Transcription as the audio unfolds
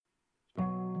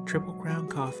Triple Crown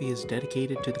Coffee is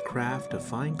dedicated to the craft of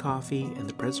fine coffee and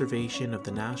the preservation of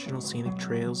the National Scenic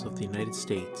Trails of the United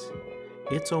States.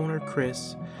 Its owner,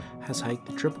 Chris, has hiked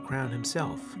the Triple Crown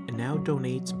himself and now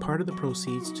donates part of the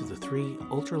proceeds to the 3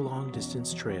 ultra-long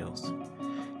distance trails.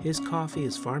 His coffee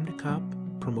is farm to cup,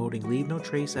 promoting leave no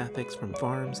trace ethics from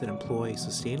farms that employ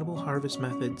sustainable harvest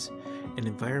methods and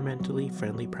environmentally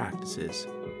friendly practices.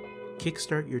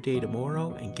 Kickstart your day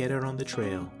tomorrow and get out on the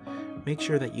trail. Make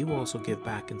sure that you also give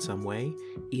back in some way,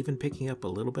 even picking up a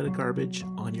little bit of garbage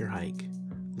on your hike.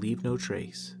 Leave no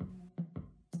trace.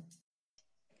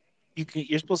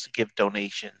 You're supposed to give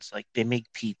donations. Like, they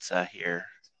make pizza here.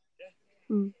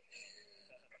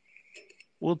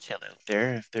 We'll chill out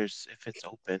there if it's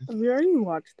open. We already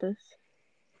watched this.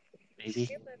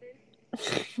 Maybe.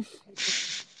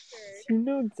 You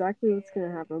know exactly what's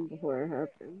gonna happen before it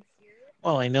happens.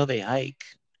 Well, I know they hike.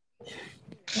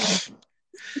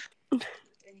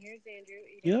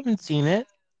 You haven't seen it.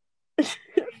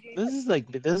 This is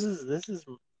it's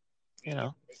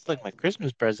like my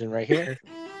Christmas present right here.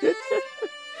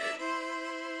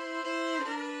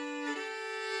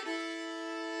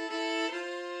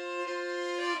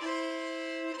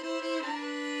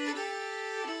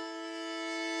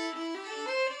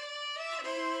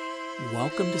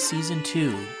 Welcome to Season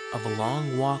 2 of A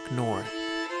Long Walk North.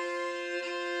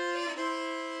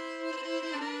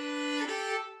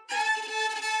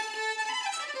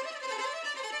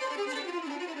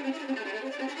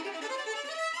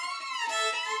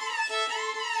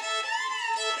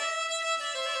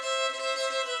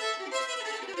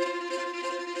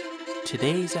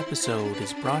 Today's episode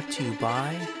is brought to you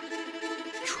by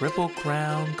Triple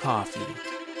Crown Coffee,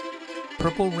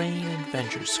 Purple Rain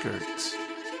Adventure Skirts,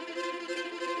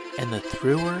 and the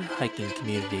Thrower Hiking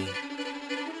Community.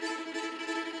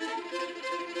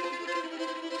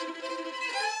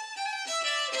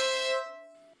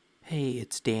 Hey,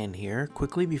 it's Dan here.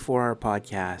 Quickly before our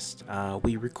podcast,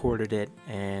 we recorded it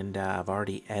and I've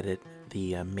already edited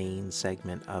the main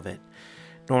segment of it.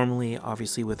 Normally,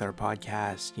 obviously with our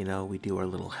podcast, we do our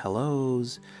little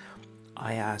hellos.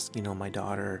 I ask, my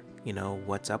daughter,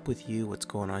 what's up with you? What's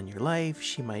going on in your life?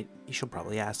 She'll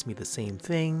probably ask me the same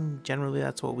thing. Generally,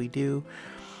 that's what we do.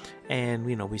 And,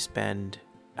 we spend,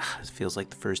 it feels like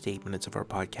the first 8 minutes of our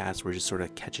podcast, we're just sort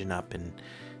of catching up and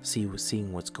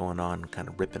seeing what's going on, kind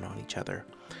of ripping on each other.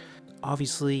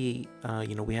 Obviously,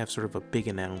 we have sort of a big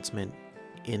announcement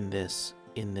in this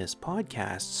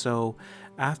podcast. So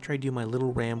after I do my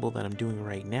little ramble that I'm doing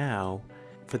right now,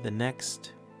 for the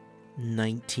next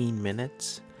 19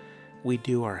 minutes, we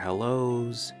do our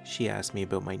hellos. She asked me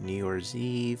about my New Year's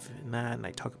Eve and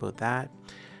I talk about that.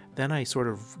 Then I sort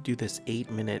of do this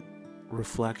 8-minute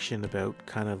reflection about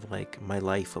kind of like my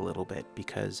life a little bit,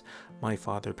 because my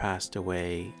father passed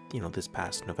away, this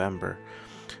past November.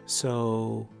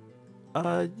 So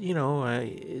it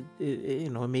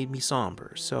made me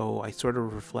somber. So I sort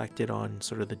of reflected on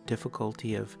sort of the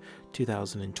difficulty of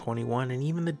 2021 and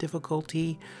even the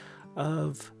difficulty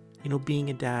of, being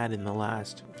a dad in the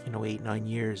last, 8-9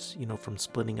 years, from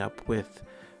splitting up with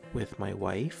my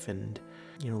wife and,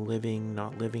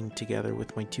 not living together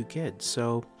with my 2 kids.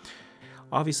 So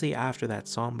obviously after that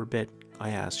somber bit, I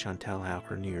asked Chantel how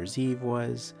her New Year's Eve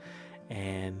was.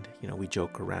 And, we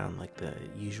joke around like the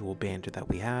usual banter that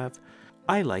we have.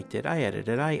 I liked it. I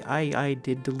edited. I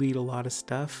did delete a lot of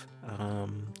stuff,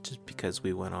 just because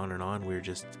we went on and on. We were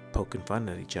just poking fun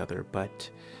at each other. But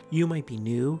you might be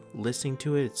new listening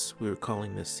to it. We were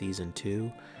calling this Season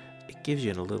 2. It gives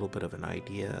you a little bit of an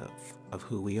idea of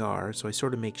who we are. So I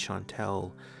sort of make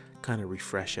Chantel kind of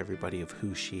refresh everybody of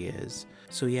who she is.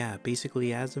 So yeah,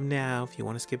 basically as of now, if you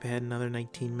want to skip ahead another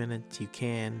 19 minutes, you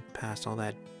can, past all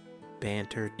that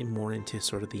banter and more into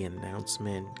sort of the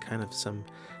announcement, kind of some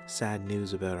sad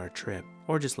news about our trip,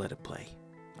 or just let it play.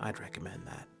 I'd recommend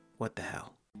that. What the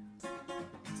hell?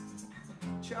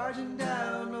 Charging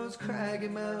down those craggy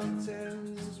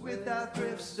mountains with our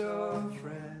thrift store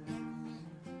friends,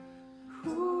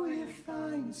 who you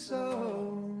find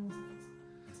so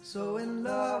in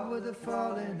love with the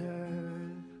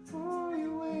fallen earth, or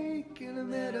you wake in the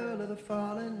middle of the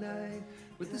fallen night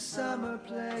with the summer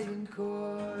playing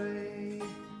coy.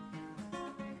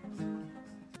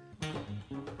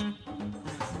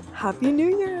 Happy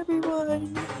New Year,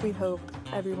 everyone! We hope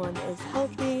everyone is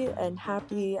healthy and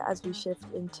happy as we shift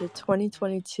into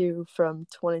 2022 from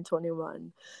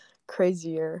 2021. Crazy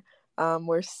year.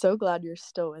 We're so glad you're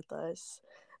still with us.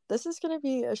 This is going to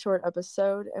be a short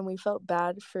episode, and we felt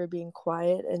bad for being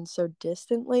quiet and so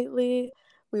distant lately.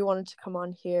 We wanted to come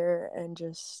on here and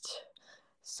just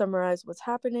summarize what's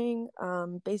happening.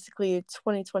 Basically,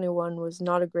 2021 was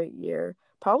not a great year,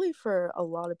 probably for a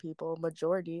lot of people,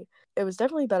 majority. It was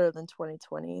definitely better than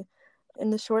 2020. In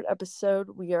the short episode,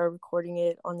 we are recording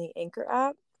it on the Anchor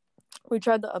app. We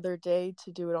tried the other day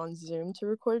to do it on Zoom to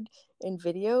record in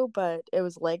video, but it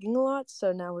was lagging a lot,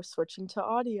 so now we're switching to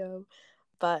audio.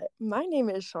 But my name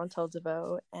is Chantel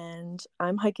DeVoe, and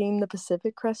I'm hiking the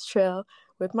Pacific Crest Trail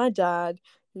with my dad.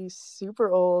 He's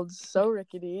super old, so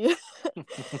rickety.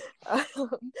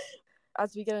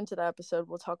 As we get into the episode,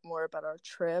 we'll talk more about our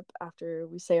trip after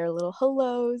we say our little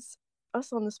hellos.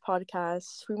 Us on this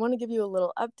podcast, we want to give you a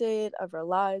little update of our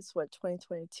lives, what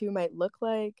 2022 might look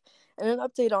like, and an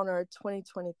update on our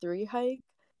 2023 hike,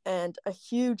 and a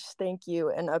huge thank you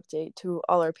and update to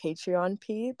all our Patreon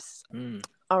peeps.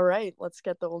 All right, let's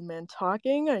get the old man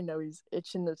talking. I know he's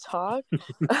itching to talk.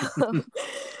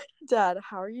 Dad,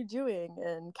 how are you doing?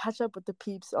 And catch up with the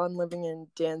peeps on living in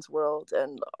Dan's world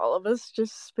and all of us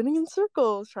just spinning in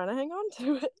circles trying to hang on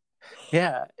to it.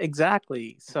 Yeah,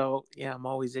 exactly. So, yeah, I'm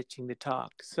always itching to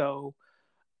talk. So,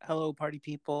 hello, party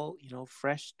people.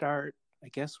 Fresh start. I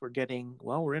guess we're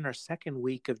in our second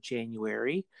week of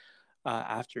January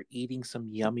after eating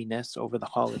some yumminess over the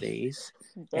holidays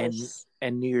Yes.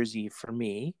 and New Year's Eve for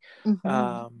me.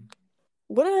 Mm-hmm.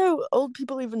 What do old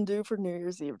people even do for New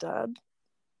Year's Eve, Dad?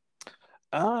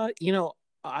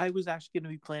 I was actually going to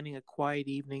be planning a quiet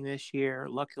evening this year.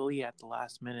 Luckily, at the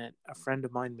last minute, a friend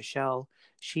of mine, Michelle,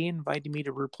 she invited me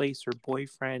to replace her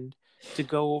boyfriend to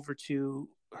go over to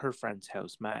her friend's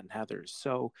house, Matt and Heather's.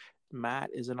 So Matt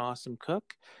is an awesome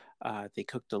cook. They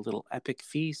cooked a little epic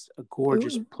feast, a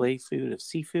gorgeous play food of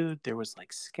seafood. There was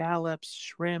like scallops,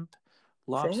 shrimp,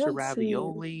 lobster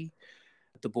ravioli.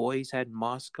 The boys had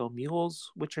Moscow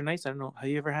mules, which are nice. I don't know. Have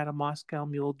you ever had a Moscow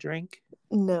mule drink?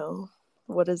 No.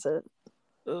 What is it?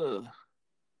 Ugh.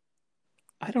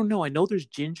 I don't know. I know there's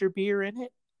ginger beer in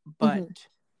it, but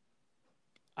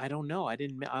I don't know.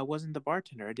 I wasn't the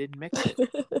bartender. I didn't mix it.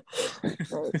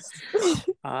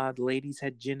 The ladies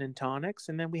had gin and tonics,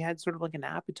 and then we had sort of like an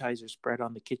appetizer spread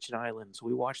on the kitchen island. So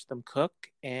we watched them cook,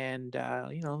 and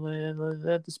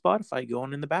the Spotify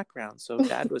going in the background. So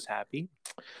Dad was happy.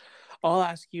 I'll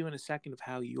ask you in a second of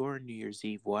how your New Year's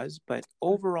Eve was, but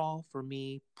overall for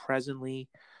me, presently,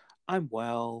 I'm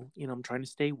well. I'm trying to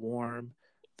stay warm.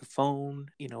 The phone,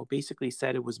 basically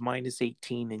said it was minus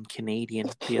 18 in Canadian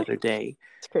the other day.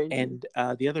 It's crazy. And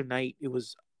the other night it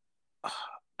was,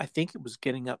 I think it was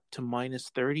getting up to minus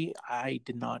 30. I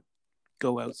did not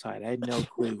go outside. I had no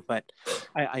clue, but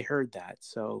I heard that.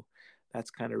 So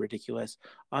that's kind of ridiculous.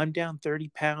 I'm down 30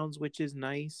 pounds, which is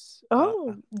nice.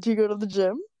 Oh, do you go to the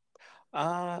gym?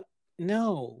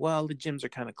 No. Well, the gyms are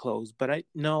kind of closed, but I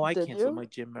canceled my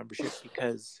gym membership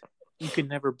because you can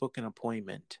never book an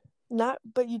appointment.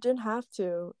 But you didn't have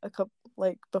to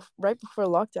right before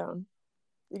lockdown.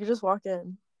 You could just walk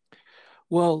in.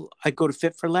 Well, I go to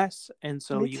Fit for Less, and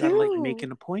so you gotta make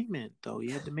an appointment. Though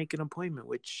you had to make an appointment,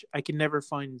 which I can never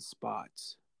find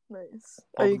spots. Nice.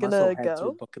 Are you gonna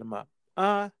go? Booking them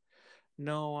up.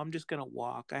 No, I'm just gonna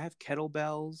walk. I have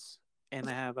kettlebells, and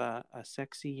I have a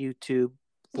sexy YouTube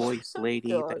voice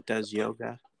lady that does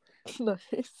yoga.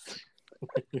 Nice.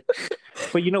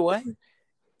 But you know what?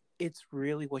 It's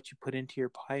really what you put into your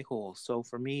pie hole. So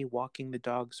for me, walking the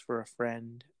dogs for a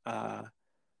friend, I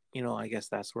guess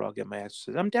that's where I'll get my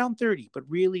exercise. I'm down 30, but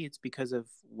really it's because of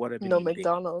what I've been eating.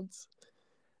 McDonald's.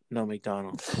 No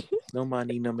McDonald's. No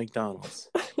money, no McDonald's.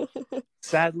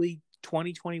 Sadly,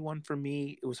 2021 for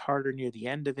me, it was harder near the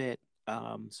end of it.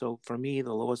 So for me,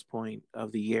 the lowest point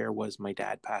of the year was my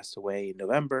dad passed away in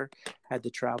November. Had to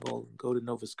travel and go to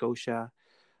Nova Scotia.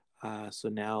 So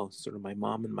now sort of my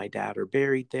mom and my dad are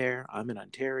buried there. I'm in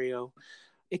Ontario.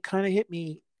 It kind of hit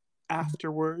me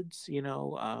afterwards,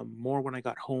 more when I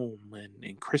got home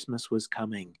and Christmas was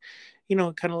coming. It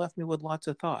kind of left me with lots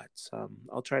of thoughts.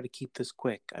 I'll try to keep this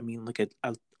quick. I mean, look at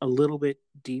a little bit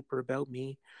deeper about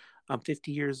me. I'm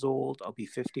 50 years old. I'll be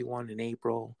 51 in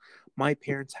April. My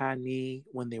parents had me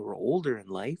when they were older in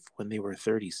life, when they were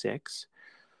 36.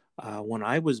 When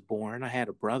I was born, I had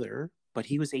a brother, but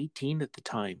he was 18 at the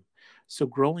time. So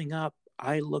growing up,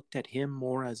 I looked at him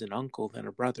more as an uncle than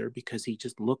a brother because he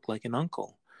just looked like an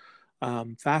uncle.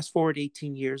 Fast forward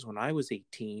 18 years, when I was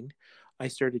 18, I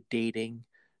started dating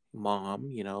Mom,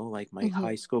 like my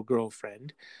high school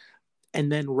girlfriend.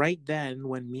 And then right then,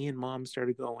 when me and Mom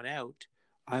started going out,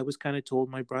 I was kind of told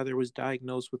my brother was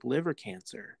diagnosed with liver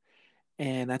cancer.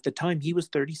 And at the time, he was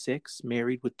 36,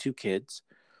 married with 2 kids.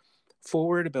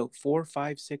 Forward about 4,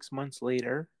 5, 6 months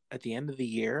later, at the end of the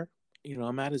year,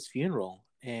 I'm at his funeral.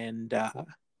 And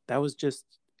that was just,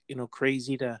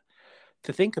 crazy to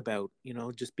to think about,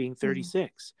 just being Mhm.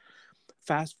 36.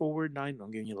 Fast forward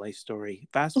I'm giving you a life story.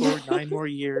 Fast forward 9 more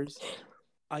years.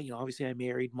 Obviously I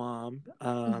married mom.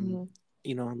 Mhm.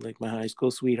 Like my high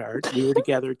school sweetheart. We were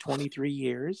together 23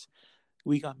 years.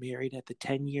 We got married at the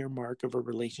 10-year mark of a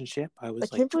relationship. I I was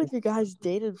can't like, believe you guys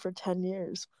dated for 10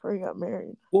 years before you got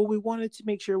married. well, we wanted to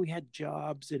make sure we had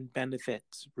jobs and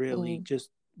benefits, really, Mm. just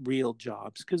real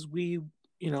jobs. Because we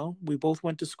both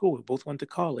went to school. We both went to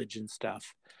college and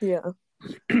stuff. Yeah.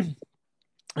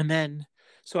 And then,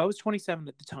 so I was 27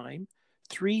 at the time.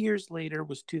 3 years later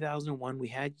was 2001. We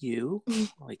had you.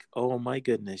 Like, oh my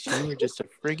goodness, you were just a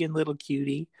friggin' little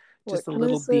cutie, just a What can I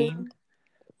little say? bean.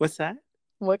 What's that?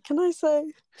 What can I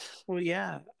say? Well,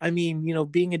 yeah. I mean,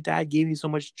 being a dad gave me so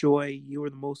much joy. You were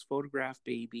the most photographed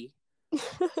baby.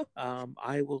 I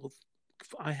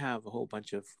have a whole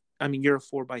bunch of. I mean, you're a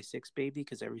 4x6 baby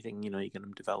because everything you get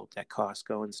them developed at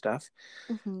Costco and stuff.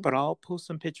 Mhm. But I'll post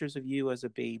some pictures of you as a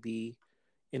baby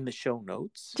in the show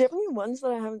notes. Do you have any ones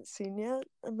that I haven't seen yet?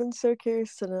 I've been so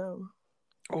curious to know.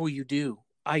 Oh, you do.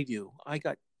 I do. I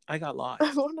got I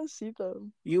lots. want to see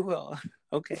them. You will.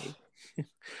 Okay.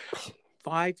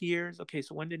 5 years. Okay,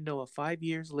 so when did Noah? 5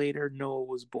 years later, Noah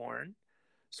was born.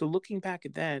 So looking back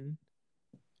at then,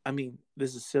 I mean,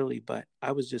 this is silly, but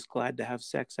I was just glad to have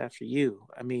sex after you.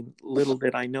 I mean, little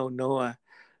did I know Noah,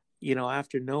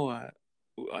 after Noah,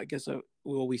 I guess,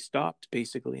 we stopped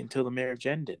basically until the marriage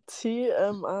ended.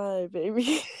 TMI,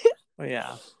 baby. Oh,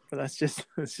 yeah. But that's just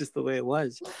the way it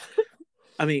was.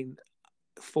 I mean,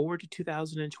 forward to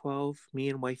 2012, me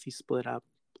and wifey split up.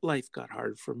 Life got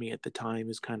hard for me at the time. It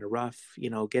was kind of rough,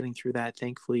 getting through that.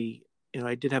 Thankfully,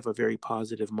 I did have a very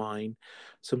positive mind,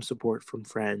 some support from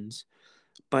friends,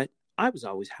 but I was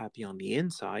always happy on the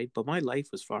inside, but my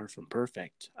life was far from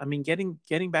perfect. I mean,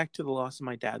 getting back to the loss of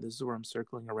my dad, this is where I'm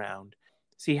circling around.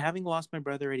 See, having lost my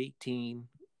brother at 18,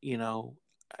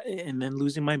 and then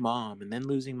losing my mom and then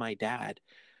losing my dad,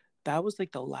 that was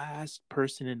like the last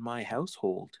person in my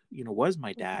household, was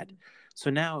my dad. Mhm. So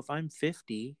now if I'm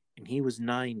 50 and he was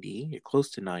 90, or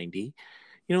close to 90,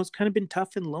 it's kind of been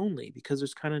tough and lonely because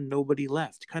there's kind of nobody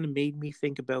left. It kind of made me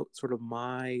think about sort of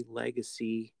my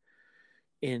legacy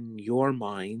in your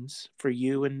minds for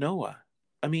you and Noah.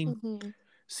 I mean, Mhm.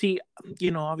 see,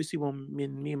 obviously when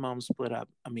me and mom split up,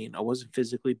 I mean, I wasn't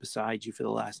physically beside you for the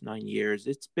last 9 years.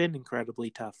 It's been incredibly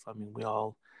tough. I mean, we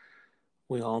all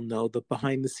know the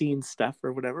behind the scenes stuff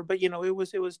or whatever, but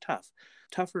it was tough.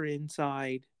 Tougher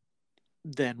inside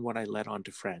than what I let on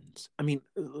to friends. I mean,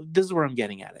 this is where I'm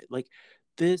getting at it. Like,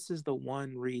 this is the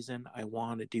one reason I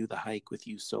want to do the hike with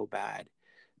you so bad.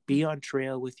 Be on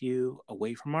trail with you,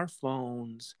 away from our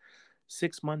phones,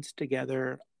 6 months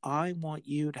together. I want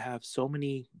you to have so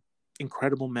many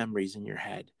incredible memories in your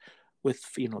head with,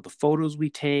 the photos we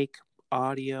take,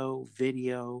 audio,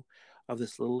 video of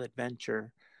this little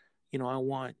adventure. I'm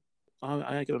not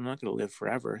going to live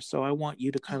forever. So I want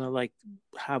you to kind of like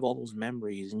have all those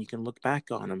memories and you can look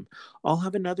back on them. I'll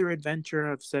have another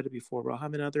adventure. I've said it before, but I'll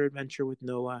have another adventure with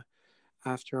Noah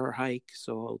after our hike.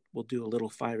 So we'll do a little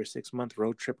 5 or 6 month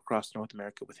road trip across North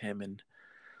America with him in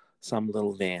some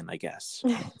little van, I guess.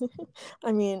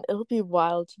 I mean, it'll be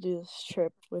wild to do this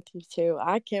trip with you too.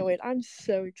 I can't wait. I'm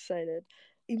so excited.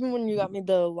 Even when you got me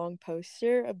the long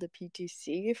poster of the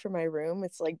PTC for my room,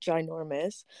 it's like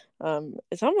ginormous.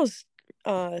 It's almost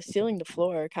sealing the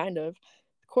floor, kind of,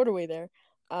 quarter way there.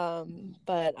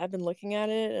 But I've been looking at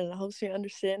it, and it helps me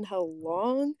understand how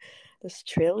long this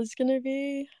trail is gonna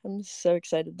be. I'm so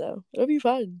excited, though. It'll be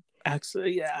fun.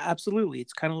 Actually, yeah, absolutely.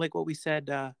 It's kind of like what we said.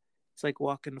 It's like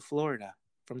walking to Florida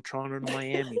from Toronto to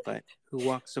Miami, but who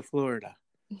walks to Florida?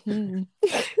 Mhm.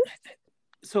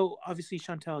 So obviously,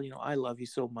 Chantel, I love you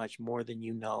so much more than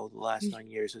you know. The last 9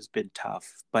 years has been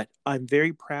tough, but I'm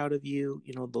very proud of you.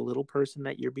 The little person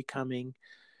that you're becoming.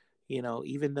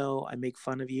 Even though I make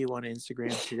fun of you on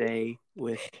Instagram today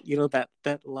with,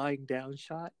 that lying down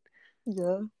shot.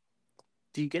 Yeah.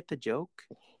 Do you get the joke?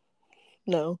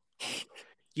 No.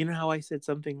 You know how I said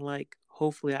something like,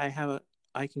 hopefully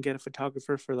I can get a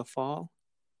photographer for the fall?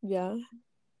 Yeah.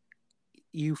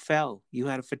 You fell. You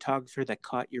had a photographer that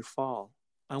caught your fall.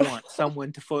 I want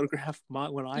someone to photograph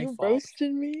when I You fall.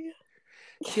 roasted me?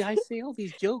 See, I say all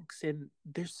these jokes and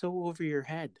they're so over your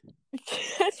head.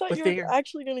 I thought you were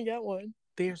actually going to get one.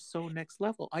 They're so next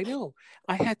level. I know.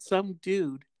 I had some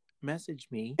dude message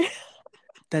me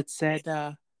that said,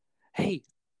 hey,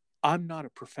 I'm not a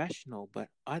professional, but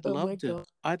I'd love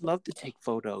to take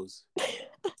photos.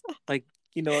 Like,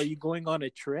 are you going on a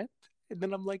trip? And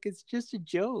then I'm like, it's just a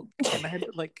joke. And I had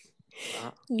to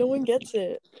no one gets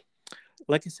it.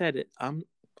 Like I said, I'm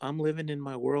I'm living in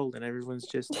my world, and everyone's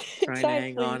just trying to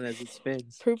hang on as it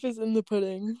spins. Proof is in the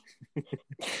pudding.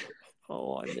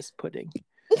 Oh, I miss pudding.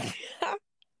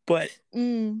 But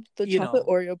the chocolate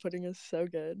Oreo pudding is so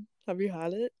good. Have you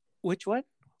had it? Which one?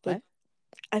 What?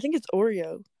 I think it's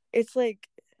Oreo. It's like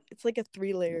a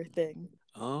 3-layer thing.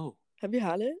 Oh. Have you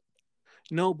had it?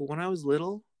 No, but when I was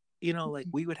little, like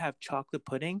we would have chocolate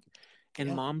pudding,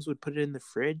 and moms would put it in the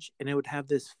fridge, and it would have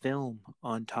this film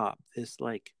on top, this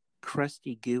like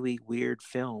crusty, gooey, weird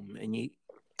film, and you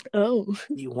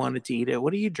wanted to eat it.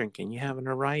 What are you drinking? You have an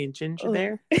Orion ginger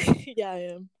there? Yeah, I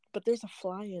am. But there's a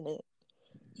fly in it.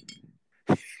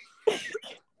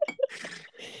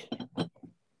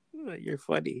 You're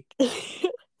funny. It's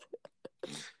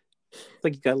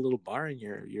like you got a little bar in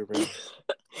your room.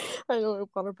 I know,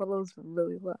 water bottle is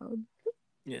really loud.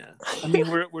 Yeah. I mean,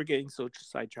 we're getting so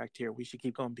sidetracked here. We should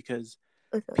keep going because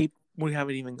we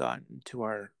haven't even gotten to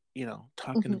our,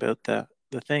 talking about the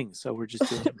thing. So we're just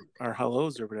doing our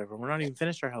hellos or whatever. We're not even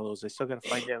finished our hellos. I still got to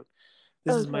find out.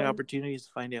 This is my opportunity to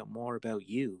find out more about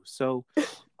you. So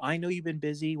I know you've been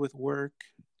busy with work,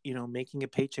 making a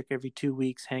paycheck every 2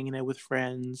 weeks, hanging out with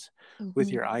friends, with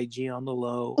your IG on the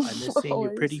low. I miss seeing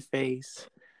your pretty face.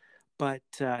 But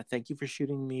thank you for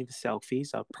shooting me the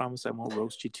selfies. I promise I won't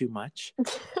roast you too much.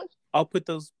 I'll put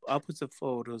some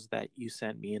photos that you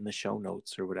sent me in the show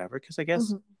notes or whatever, because I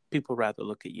guess people rather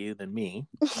look at you than me.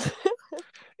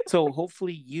 So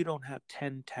hopefully you don't have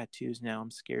 10 tattoos now. I'm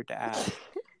scared to ask.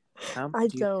 I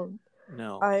don't.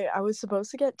 No. I was supposed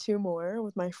to get 2 more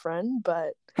with my friend,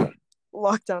 but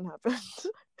lockdown happened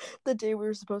the day we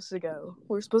were supposed to go.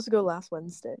 We were supposed to go last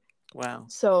Wednesday. Wow.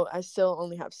 So I still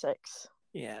only have 6.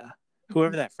 Yeah.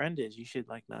 Whoever that friend is, you should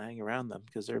not hang around them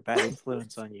because they're a bad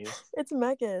influence on you. It's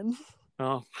Megan.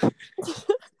 Oh.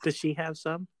 Does she have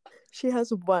some? She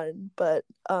has 1, but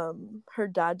her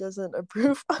dad doesn't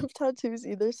approve of tattoos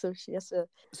either, so she has to...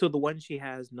 So the one she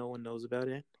has, no one knows about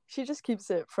it? She just keeps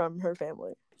it from her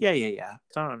family. Yeah.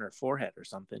 It's not on her forehead or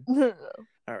something. No.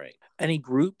 All right. Any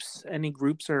groups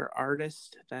or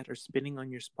artists that are spinning on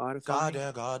your Spotify?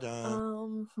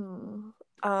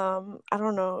 I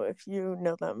don't know if you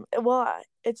know them. Well,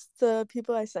 it's the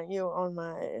people I sent you on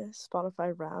my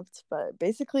Spotify Wrapped, but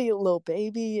basically Lil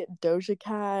Baby, Doja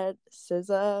Cat,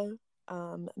 SZA,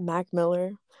 Mac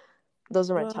Miller. Those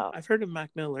are my top. I've heard of Mac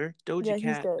Miller. Doja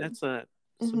Cat, that's some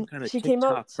kind of she TikTok came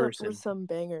out person. with some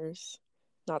bangers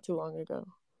not too long ago.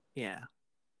 Yeah.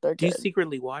 They're Do good. you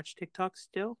secretly watch TikTok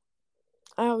still?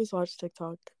 I always watch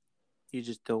TikTok. You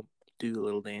just don't do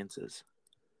little dances.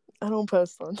 I don't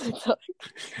post on TikTok.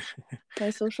 My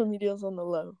social media's on the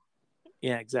low.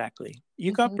 Yeah, exactly.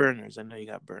 You got burners. I know you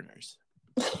got burners.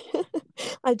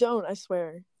 I don't, I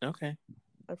swear. Okay.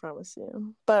 I promise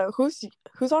you. But who's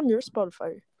on your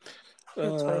Spotify for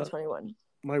 2021?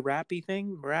 My rappy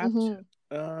thing? Wrapped?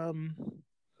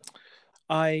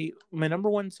 My number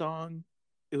one song,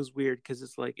 it was weird because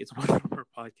it's one of our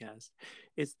podcasts.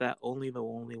 It's that Only the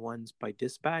Only Ones by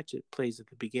Dispatch. It plays at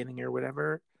the beginning or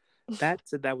whatever. That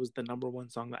was the number one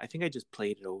song. I think I just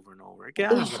played it over and over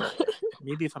again.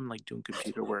 Maybe if I'm doing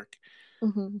computer work.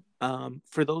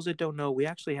 For those that don't know, we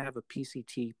actually have a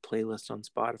PCT playlist on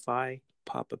Spotify.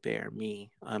 Papa Bear,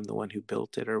 me. I'm the one who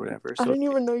built it or whatever. So I didn't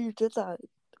even know you did that.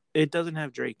 It doesn't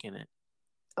have Drake in it.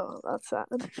 Oh, that's sad.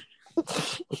 I'm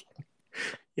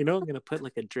going to put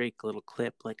a Drake little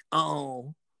clip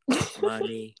oh,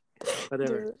 money,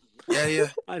 whatever. Yeah.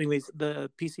 Anyways, the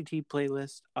PCT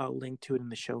playlist, I'll link to it in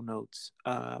the show notes.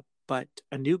 But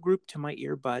a new group to my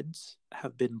earbuds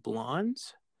have been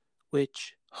Blondes,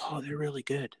 which, they're really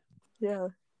good. Yeah.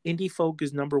 Indie folk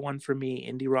is number 1 for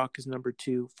me. Indie rock is number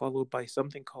 2, followed by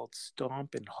something called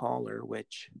Stomp and Holler,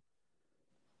 which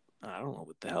I don't know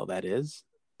what the hell that is.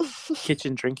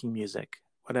 Kitchen drinking music,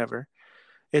 whatever.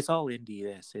 It's all indie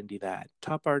this, indie that.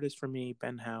 Top artist for me,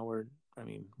 Ben Howard. I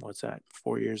mean, what's that?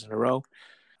 4 years in a row.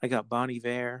 I got Bon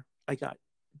Iver. I got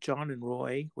John and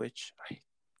Roy, which I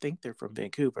think they're from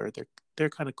Vancouver. They're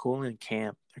kind of cool and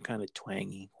camp. They're kind of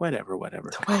twangy. Whatever.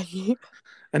 Twangy.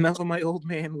 Enough of my old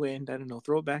man wind. I don't know.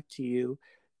 Throw it back to you.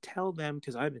 Tell them,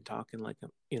 because I've been talking like a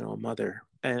mother,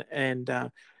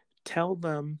 and tell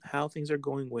them how things are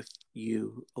going with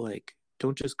you.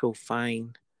 Don't just go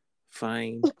fine.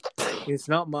 It's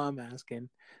not mom asking.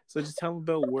 So just tell them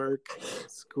about work,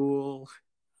 school,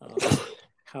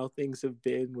 how things have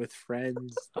been with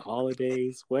friends, the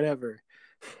holidays, whatever.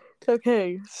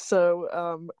 Okay,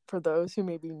 so for those who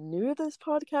may be new to this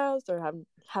podcast or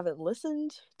haven't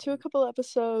listened to a couple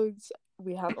episodes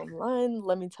we have online,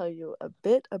 let me tell you a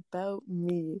bit about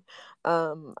me.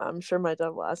 I'm sure my dad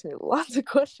will ask me lots of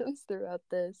questions throughout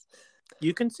this.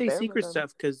 You can say secret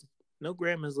stuff because No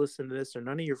grandmas listen to this, or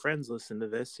none of your friends listen to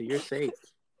this, so you're safe.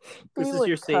 This You is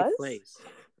your like safe cuss? place.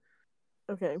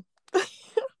 Okay.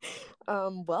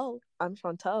 Well, I'm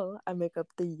Chantel. I make up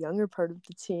the younger part of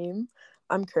the team.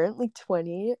 I'm currently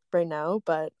 20 right now,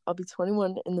 but I'll be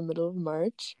 21 in the middle of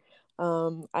March.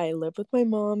 I live with my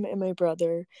mom and my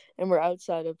brother, and we're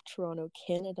outside of Toronto,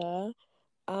 Canada.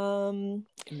 In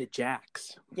the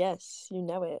Jacks. Yes, you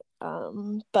know it.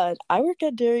 But I work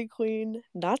at Dairy Queen,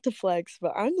 not to flex,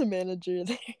 but I'm the manager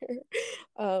there.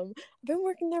 I've been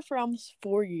working there for almost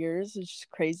 4 years, which is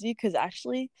crazy because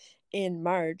actually in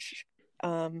March,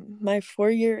 my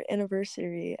 4-year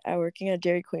anniversary at working at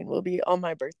Dairy Queen will be on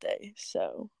my birthday.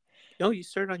 So Oh, you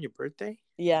started on your birthday?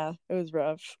 yeah, it was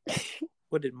rough.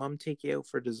 What, did mom take you out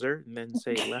for dessert and then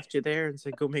say left you there and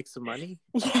said go make some money?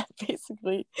 Yeah,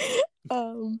 basically.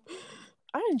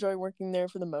 I enjoy working there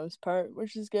for the most part,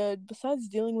 which is good. Besides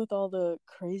dealing with all the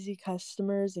crazy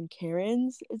customers and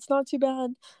Karens, it's not too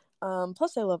bad.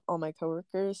 Plus I love all my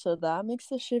coworkers, so that makes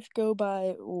the shift go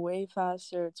by way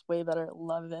faster. It's way better.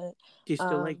 Love it. Do you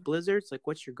still like blizzards? Like,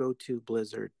 what's your go-to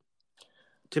blizzard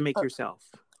to make yourself?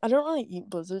 I don't really eat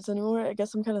blizzards anymore. I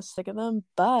guess I'm kind of sick of them.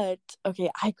 But okay,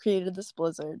 I created this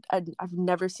blizzard. I've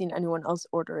never seen anyone else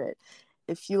order it.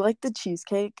 If you like the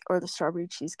cheesecake or the strawberry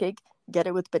cheesecake, get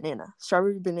it with banana.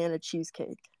 Strawberry banana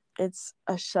cheesecake. It's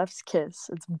a chef's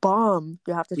kiss. It's bomb.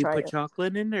 You have to Do you try put it.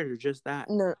 chocolate in it or just that?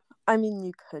 No, I mean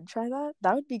you could try that.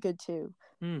 That would be good too.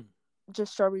 Hmm.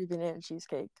 Just strawberry banana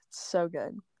cheesecake. It's so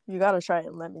good. You gotta try it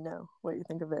and let me know what you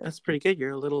think of it. That's pretty good.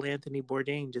 You're a little Anthony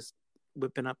Bourdain, just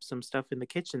whipping up some stuff in the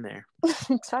kitchen there.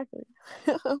 Exactly.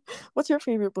 What's your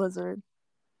favorite blizzard?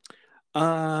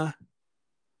 I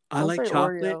Don't like say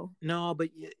chocolate. Oreo. No, but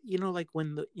like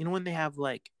when when they have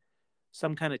like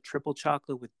some kind of triple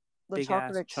chocolate with The big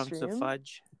chocolate ass extreme? chunks of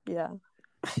fudge. Yeah.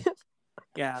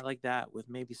 Yeah, I like that with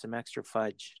maybe some extra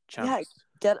fudge Yeah, chunks.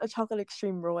 get a chocolate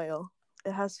extreme royal.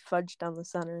 It has fudge down the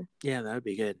center. Yeah, that would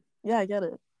be good. Yeah, I get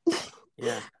it.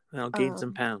 Yeah, I'll gain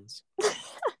some pounds.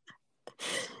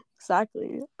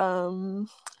 Exactly.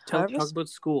 Talk about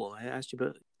school. I asked you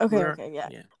about. Okay, yeah.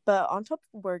 But on top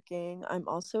of working, I'm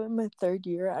also in my 3rd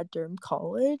year at Durham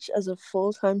College as a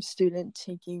full-time student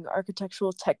taking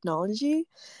architectural technology.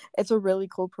 It's a really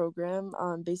cool program.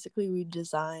 Basically, we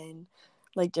design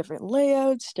like different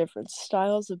layouts, different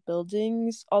styles of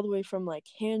buildings, all the way from like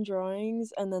hand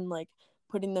drawings and then like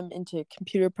putting them into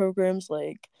computer programs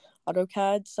like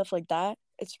AutoCAD, stuff like that.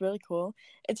 It's really cool.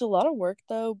 It's a lot of work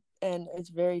though, and it's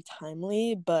very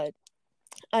timely, but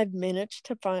I've managed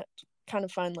to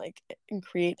find like and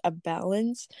create a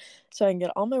balance so I can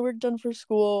get all my work done for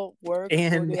school, work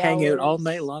and 40 hang hours. out all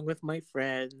night long with my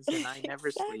friends, and I never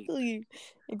sleep.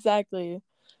 Exactly.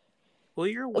 Well,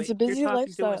 you're It's a you're busy talking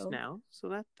lifestyle. to us now,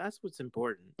 so that's what's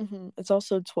important. Mm-hmm. It's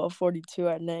also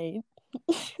 12:42 at night.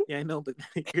 Yeah, I know, but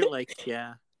you're like,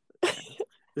 yeah.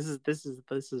 This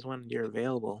is when you're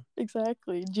available.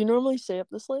 Exactly. Do you normally stay up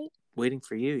this late? Waiting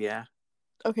for you, yeah.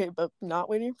 Okay, but not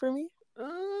waiting for me?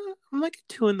 I'm like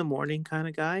a 2 a.m. kind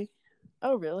of guy.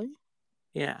 Oh, really?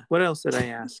 Yeah. What else did I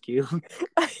ask you?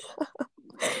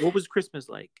 What was Christmas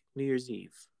like? New Year's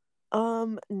Eve?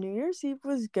 New Year's Eve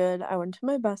was good. I went to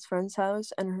my best friend's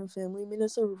house and her family made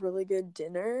us a really good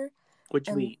dinner. What'd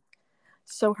you eat?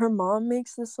 So her mom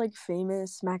makes this like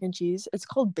famous mac and cheese. It's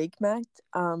called Bake Mac,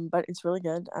 but it's really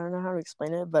good. I don't know how to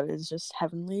explain it, but it's just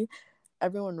heavenly.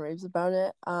 Everyone raves about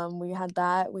it. We had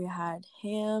that. We had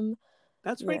ham.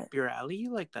 That's right up your alley.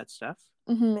 You like that stuff.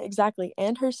 Exactly.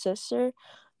 And her sister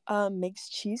makes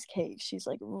cheesecake. She's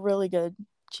like really good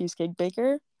cheesecake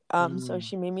baker. So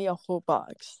she made me a whole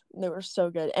box. They were so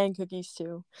good, and cookies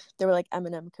too. They were like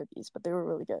M&M cookies, but they were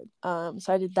really good.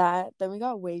 So I did that. Then we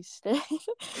got wasted,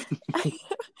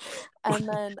 and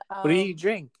then what did you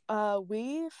drink?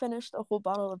 We finished a whole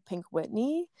bottle of Pink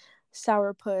Whitney,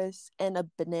 sourpuss, and a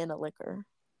banana liquor.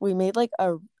 We made like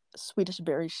a Swedish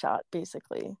berry shot,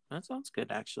 basically. That sounds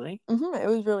good, actually. It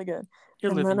was really good.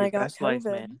 You're and living then your I got best COVID. life,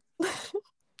 man.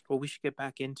 Well, we should get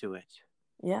back into it.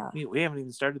 Yeah. We haven't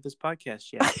even started this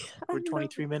podcast yet. We're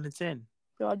 23 minutes in.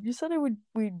 God, you said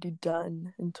we'd be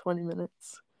done in 20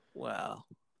 minutes. Well,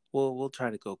 we'll try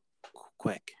to go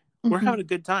quick. We're having a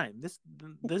good time. This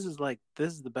is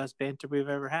the best banter we've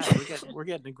ever had. We're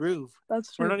getting a groove.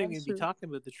 That's true. We're not even gonna be talking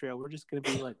about the trail. We're just gonna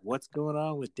be like, what's going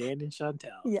on with Dan and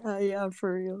Chantel? Yeah,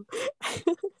 for real.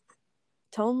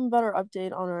 Tell them about our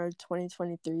update on our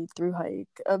 2023 thru hike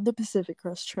of the Pacific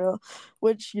Crest Trail,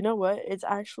 which, you know what? It's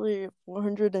actually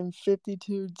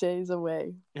 452 days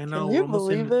away. I know, Can you almost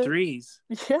believe in the it? threes.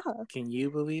 Yeah. Can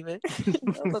you believe it?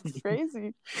 No, that's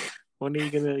crazy. When are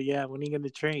you gonna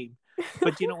train?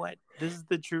 But you know what? This is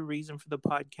the true reason for the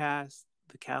podcast.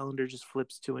 the calendar just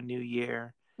flips to a new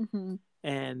year. Mm-hmm.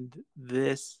 And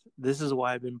this is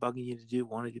why I've been bugging you to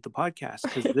want to do the podcast,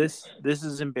 because this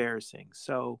is embarrassing.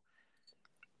 So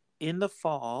in the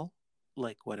fall,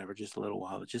 like whatever, just a little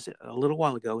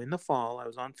while ago in the fall, I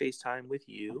was on FaceTime with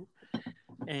you,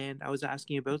 and I was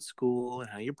asking about school and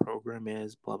how your program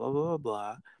is, blah blah blah blah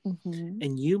blah. Mm-hmm.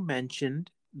 And you mentioned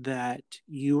that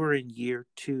you were in year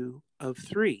 2 of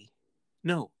 3.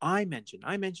 No, I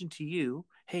mentioned to you,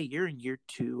 hey, you're in year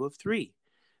 2 of 3.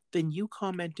 Then you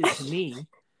commented to me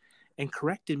and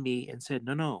corrected me and said,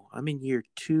 no, I'm in year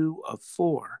 2 of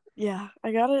 4. Yeah,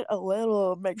 I got it a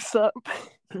little mixed up.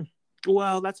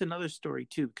 Well, that's another story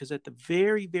too, because at the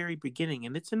very, very beginning,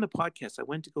 and it's in the podcast, I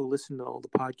went to go listen to all the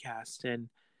podcasts, and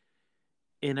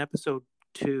in episode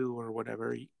 2 or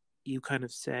whatever, you kind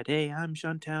of said, hey, I'm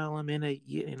Chantal, I'm in a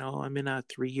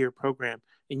 3-year program,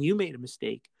 and you made a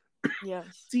mistake. Yes.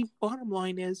 See, bottom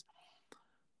line is,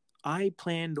 I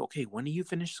planned, okay, when do you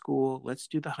finish school? Let's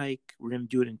do the hike. We're going to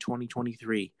do it in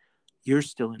 2023. You're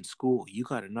still in school. You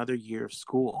got another year of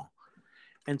school.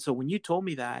 And so when you told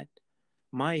me that,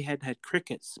 my head had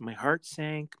crickets. My heart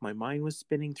sank. My mind was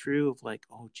spinning through of like,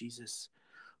 oh, Jesus,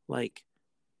 like,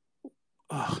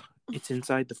 oh, it's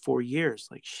inside the 4 years.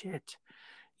 Like, shit.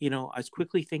 I was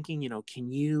quickly thinking,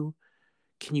 can you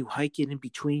hike it in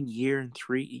between year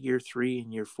 3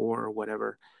 and year 4 or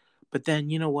whatever? But then,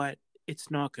 you know what?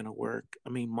 It's not going to work. I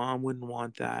mean, mom wouldn't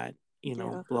want that,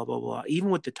 Yeah. blah, blah, blah.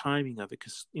 Even with the timing of it,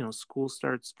 because, school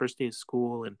starts first day of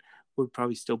school and we'll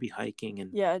probably still be hiking.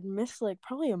 And Yeah, I'd miss like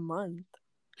probably a month.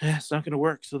 it's not going to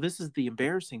work. So this is the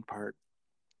embarrassing part.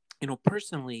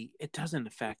 Personally, it doesn't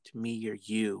affect me or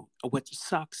you. What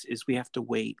sucks is we have to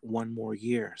wait 1 more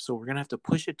year. So we're going to have to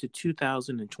push it to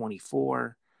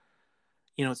 2024.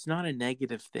 It's not a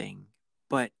negative thing,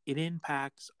 but it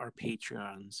impacts our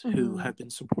Patreons who have been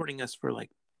supporting us for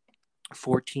like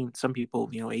 14, some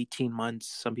people, 18 months,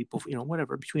 some people,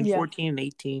 whatever, between 14 and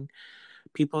 18.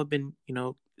 People have been,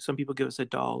 some people give us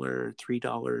 $1,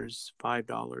 $3,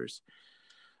 $5.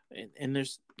 And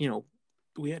there's,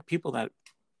 we had people that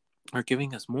are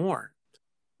giving us more.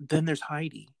 Then there's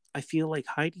Heidi. I feel like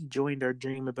Heidi joined our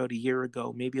dream about a year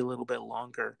ago, maybe a little bit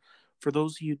longer. For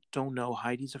those of you who don't know,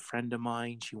 Heidi's a friend of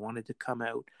mine. She wanted to come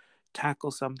out,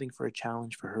 tackle something for a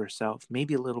challenge for herself,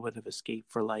 maybe a little bit of escape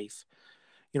for life.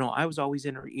 I was always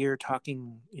in her ear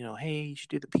talking, hey, you should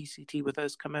do the PCT with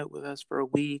us, come out with us for a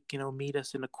week, meet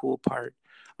us in a cool part.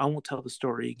 I won't tell the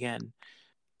story again.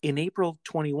 In April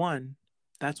 21,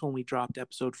 that's when we dropped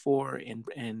episode 4,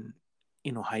 and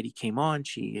Heidi came on.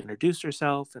 She introduced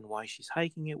herself and why she's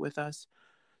hiking it with us.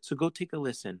 So go take a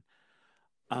listen.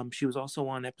 She was also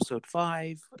on episode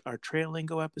 5, our Trail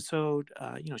Lingo episode.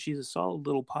 She's a solid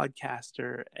little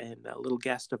podcaster and a little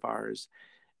guest of ours,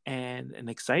 and an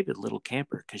excited little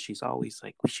camper, because she's always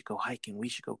like, we should go hiking, we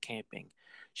should go camping.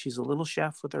 She's a little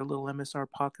chef with her little MSR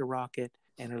pocket rocket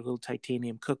and her little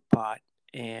titanium cook pot.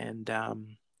 And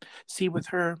see, with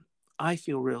her, I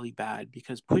feel really bad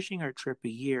because pushing our trip a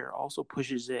year also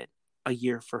pushes it a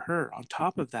year for her. On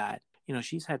top of that,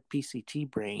 she's had PCT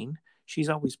brain. She's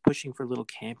always pushing for little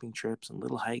camping trips and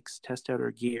little hikes, test out her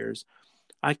gears.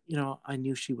 I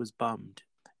knew she was bummed.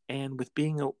 And with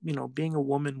being a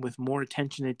woman with more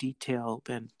attention to detail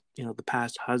than, the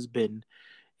past husband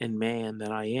and man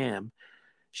that I am,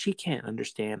 she can't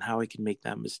understand how I can make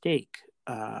that mistake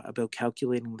about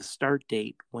calculating the start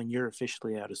date when you're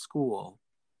officially out of school.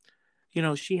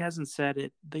 She hasn't said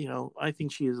it. I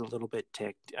think she is a little bit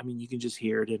ticked. I mean, you can just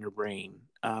hear it in her brain.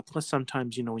 Plus,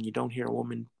 sometimes, when you don't hear a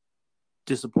woman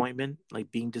disappointment,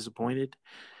 like being disappointed,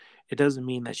 it doesn't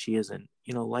mean that she isn't.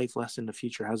 Life lesson to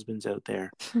future husbands out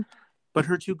there. But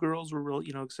her 2 girls were real,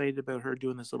 excited about her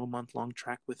doing this little month-long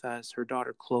trek with us. Her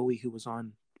daughter, Chloe, who was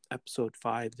on episode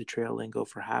 5, the Trail Lingo,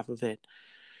 for half of it,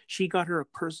 she got her a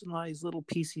personalized little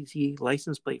PCT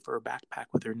license plate for her backpack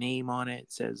with her name on it.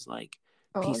 It says like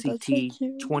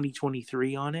PCT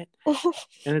 2023 on it.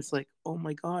 And it's like, oh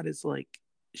my God, it's like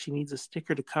she needs a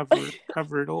sticker to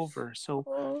cover it over.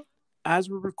 So as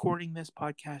we're recording this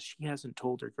podcast, she hasn't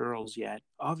told her girls yet.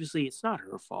 Obviously, it's not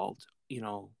her fault.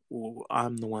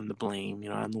 I'm the one to blame.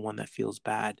 I'm the one that feels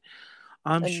bad.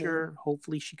 I'm sure,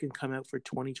 hopefully, she can come out for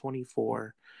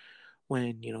 2024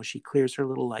 when, she clears her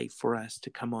little life for us to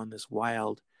come on this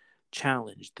wild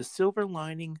challenge. The silver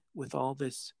lining with all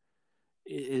this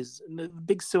is, the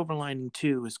big silver lining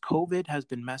too, is COVID has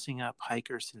been messing up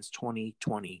hikers since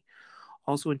 2020.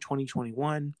 Also in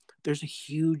 2021, there's a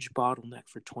huge bottleneck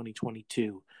for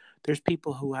 2022. There's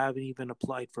people who haven't even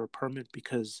applied for a permit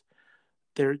because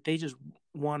they just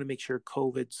want to make sure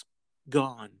COVID's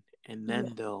gone, and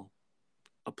then they'll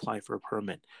apply for a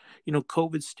permit.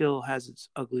 COVID still has its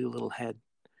ugly little head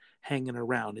hanging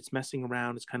around. It's messing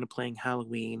around. It's kind of playing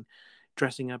Halloween,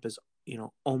 dressing up as,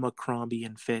 Omicron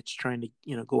and Fitch, trying to,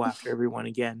 go after everyone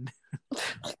again,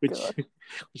 which God.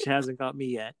 which hasn't got me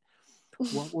yet.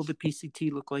 What will the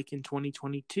PCT look like in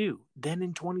 2022? Then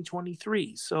in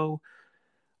 2023. So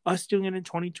us doing it in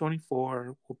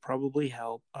 2024 will probably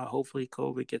help. Hopefully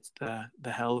COVID gets the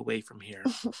hell away from here.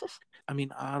 I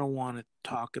mean, I don't want to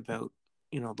talk about,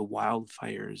 the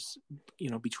wildfires,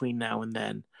 between now and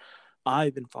then.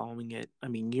 I've been following it. I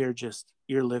mean,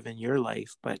 you're living your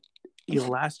life, but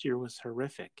last year was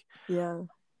horrific. Yeah.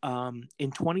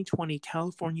 In 2020,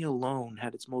 California alone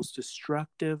had its most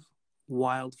destructive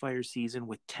wildfire season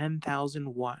with 10,000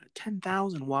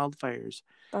 wildfires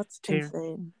That's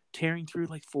insane. tearing through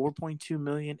like 4.2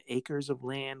 million acres of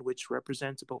land, which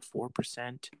represents about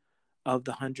 4% of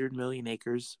the 100 million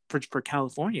acres for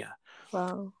California.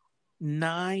 Wow.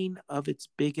 9 of its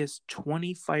biggest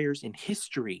 20 fires in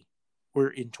history were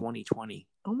in 2020.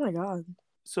 Oh my God.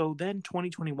 So then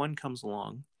 2021 comes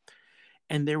along,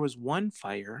 and there was one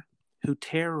fire who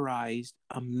terrorized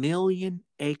 1 million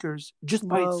acres just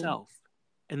by Whoa. itself.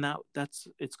 And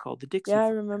it's called the Dixie Yeah, Fire.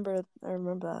 I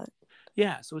remember that.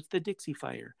 Yeah, so it's the Dixie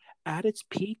Fire. At its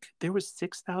peak, there was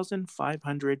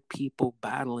 6,500 people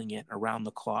battling it around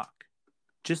the clock.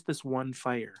 Just this one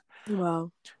fire.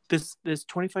 Wow. This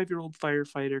 25-year-old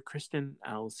firefighter, Kristen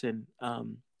Allison,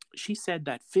 she said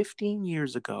that 15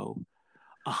 years ago,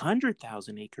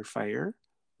 100,000 acre fire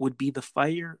would be the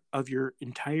fire of your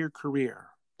entire career.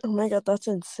 Oh my God, that's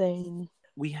insane.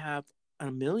 We have a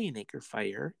 1 million acre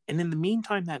fire, and in the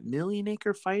meantime, that 1 million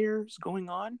acre fire is going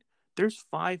on. There's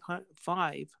five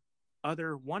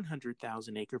other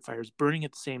 100,000 acre fires burning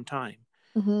at the same time.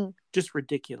 Mm-hmm. Just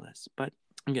ridiculous. But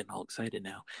I'm getting all excited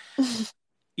now.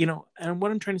 And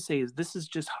what I'm trying to say is this is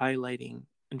just highlighting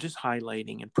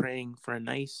and praying for a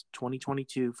nice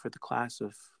 2022 for the class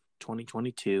of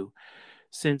 2022,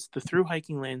 since the through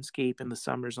hiking landscape in the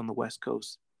summers on the West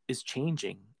Coast is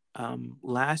changing.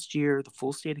 Last year, the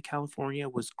full state of California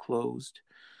was closed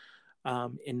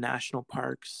in national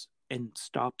parks and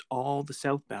stopped all the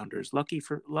southbounders.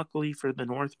 Luckily for the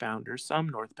northbounders, some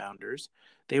northbounders,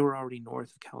 they were already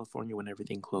north of California when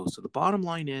everything closed. So the bottom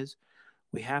line is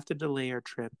we have to delay our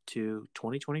trip to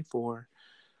 2024.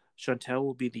 Chantel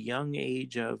will be the young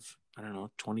age of, I don't know,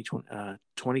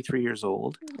 23 years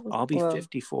old. I'll be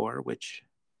 54, which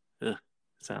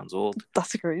sounds old.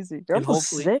 That's crazy. You're And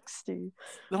almost hopefully 60.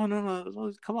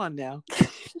 No, come on now.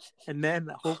 And then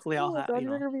hopefully I'll have, God,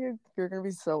 you're gonna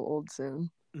be so old soon.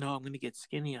 No, I'm gonna get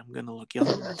skinny. I'm gonna look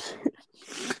younger.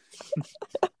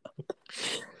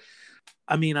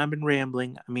 I mean, I've been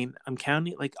rambling. I mean,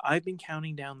 I've been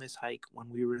counting down this hike when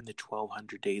we were in the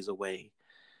 1,200 days away.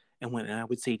 And when I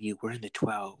would say to you, we're in the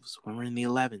 12s, when we're in the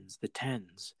 11s, the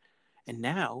 10s. And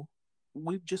now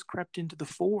we've just crept into the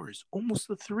 4s, almost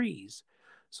the 3s.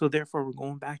 So therefore, we're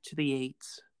going back to the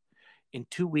 8s. In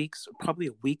 2 weeks, probably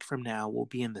a week from now, we'll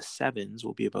be in the 7s.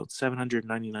 We'll be about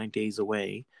 799 days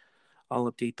away.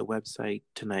 I'll update the website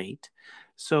tonight.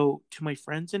 So to my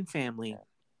friends and family,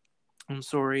 I'm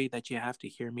sorry that you have to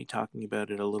hear me talking about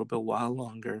it a little bit while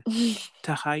longer.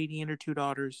 To Heidi and her 2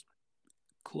 daughters,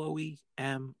 Chloe,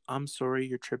 I'm sorry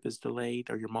your trip is delayed,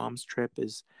 or your mom's trip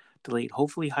is delayed.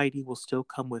 Hopefully Heidi will still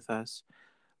come with us.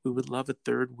 We would love a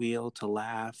third wheel to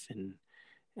laugh and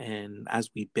as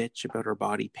we bitch about our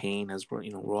body pain, as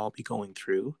we'll all be going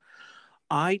through.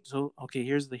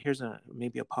 Here's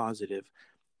maybe a positive.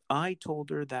 I told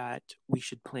her that we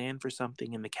should plan for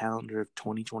something in the calendar of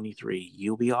 2023.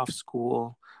 You'll be off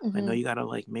school. Mm-hmm. I know you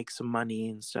gotta make some money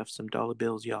and stuff, some dollar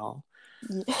bills, y'all.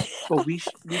 Yeah. But we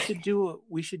should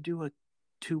do a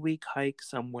 2-week hike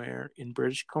somewhere in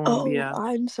British Columbia. Oh,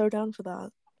 I'm so down for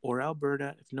that. Or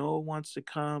Alberta, if Noah wants to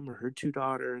come, or her 2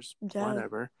 daughters,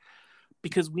 whatever.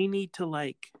 Because we need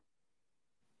to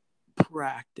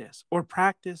practice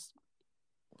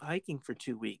hiking for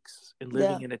 2 weeks and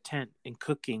living in a tent and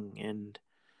cooking and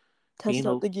test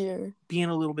out the gear, being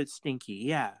a little bit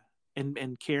stinky,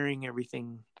 and carrying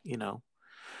everything,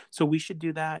 So we should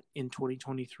do that in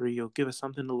 2023. You'll give us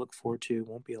something to look forward to. It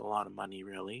won't be a lot of money,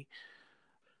 really.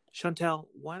 Chantel,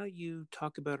 why don't you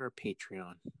talk about our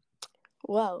Patreon?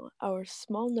 Well, our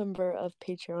small number of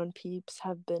Patreon peeps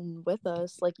have been with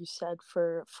us, like you said,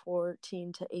 for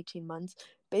 14 to 18 months.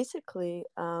 Basically,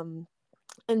 and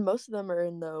most of them are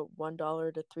in the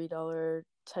 $1 to $3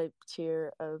 type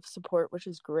tier of support, which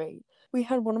is great. We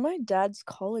had one of my dad's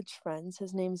college friends.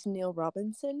 His name's Neil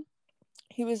Robinson.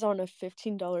 he was on a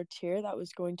 $15 tier that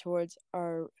was going towards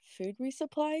our food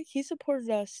resupply. He supported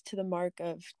us to the mark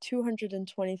of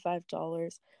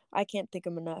 $225. I can't thank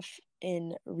him enough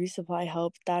in resupply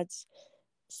help. That's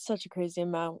such a crazy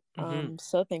amount.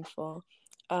 So thankful.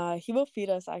 He will feed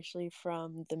us actually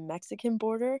from the Mexican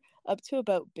border up to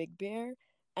about Big Bear.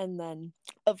 And then,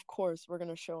 of course, we're going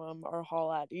to show him our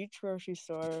haul at each grocery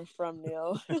store from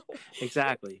Neil.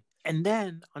 Exactly. And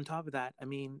then on top of that, I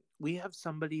mean, we have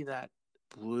somebody that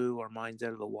blew our minds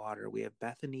out of the water. We have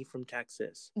Bethany from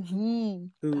Texas,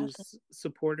 who's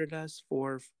supported us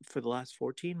for the last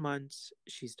 14 months.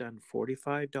 She's done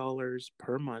 $45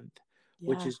 per month,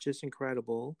 which is just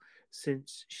incredible.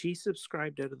 Since she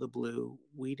subscribed out of the blue,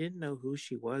 we didn't know who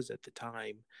she was at the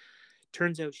time.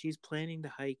 Turns out she's planning to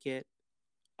hike it,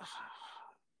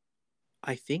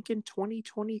 I think in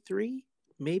 2023,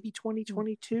 maybe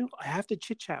 2022. I have to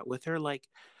chit chat with her. Like,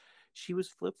 she was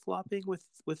flip flopping with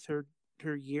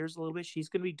her years a little bit. She's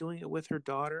going to be doing it with her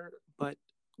daughter, but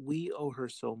we owe her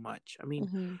so much. I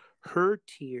mean, her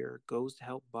tier goes to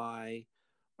help buy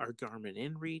our Garmin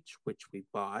InReach, which we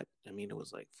bought. I mean, it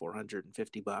was like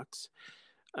 $450,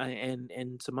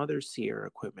 and some other Sierra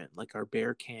equipment like our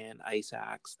Bear Can, Ice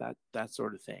Axe, that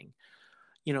sort of thing.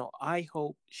 You know, I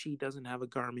hope she doesn't have a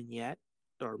Garmin yet,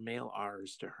 or mail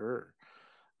ours to her,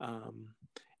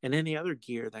 and any other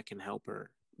gear that can help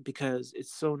her, because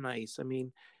it's so nice. I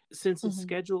mean, since it's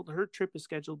scheduled, her trip is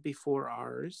scheduled before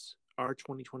our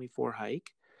 2024 hike.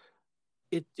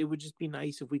 It would just be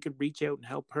nice if we could reach out and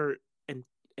help her,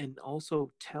 and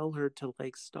also tell her to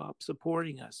like stop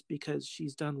supporting us, because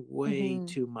she's done way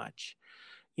too much.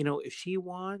 You know, if she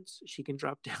wants, she can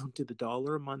drop down to the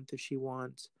 $1 a month if she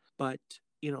wants. But,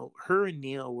 you know, her and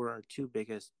Neil were our two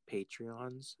biggest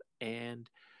Patreons, and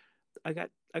I got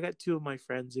two of my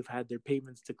friends who've had their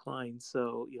payments decline.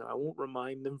 So, you know, I won't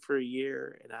remind them for a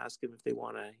year and ask them if they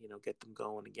want to, you know, get them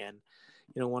going again.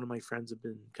 You know, one of my friends have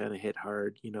been kind of hit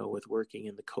hard, you know, with working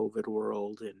in the COVID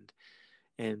world,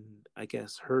 and I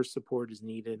guess her support is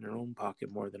needed in her own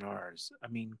pocket more than ours. I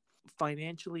mean,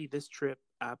 financially, this trip,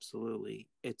 absolutely,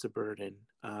 it's a burden.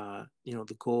 You know,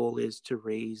 the goal is to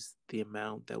raise the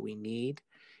amount that we need.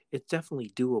 It's definitely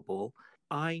doable.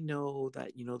 I know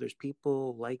that, you know, there's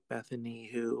people like Bethany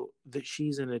that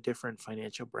she's in a different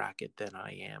financial bracket than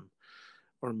I am,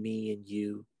 or me and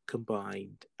you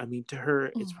combined. I mean, to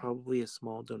her, it's probably a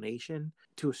small donation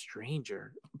to a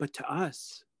stranger, but to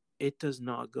us, it does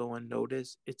not go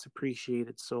unnoticed. It's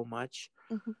appreciated so much.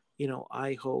 You know,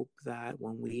 I hope that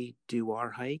when we do our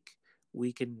hike,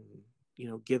 we can, you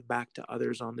know, give back to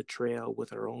others on the trail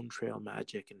with our own trail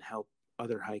magic and help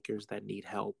other hikers that need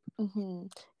help.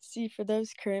 See, for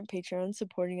those current Patreons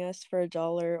supporting us for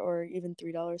 $1 or even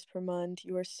 $3 per month,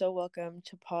 you are so welcome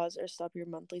to pause or stop your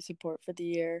monthly support for the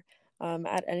year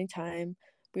at any time.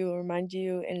 We will remind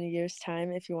you in a year's time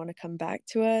if you want to come back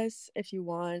to us. If you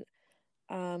want,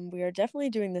 we are definitely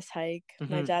doing this hike.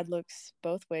 My dad looks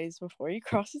both ways before he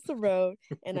crosses the road,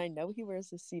 and I know he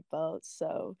wears a seatbelt,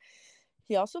 so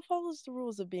he also follows the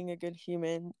rules of being a good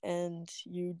human, and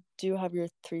you do have your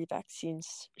 3 vaccine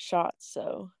shots,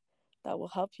 so that will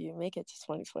help you make it to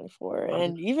 2024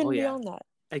 and even beyond that.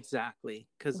 Exactly,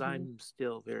 because I'm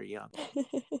still very young.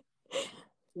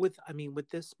 With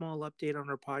this small update on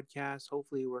our podcast,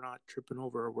 hopefully we're not tripping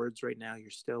over our words right now.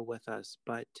 You're still with us,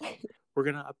 but we're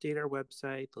going to update our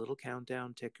website, the little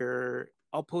countdown ticker.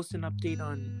 I'll post an update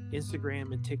on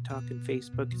Instagram and TikTok and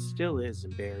Facebook. It still is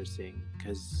embarrassing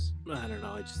because, I don't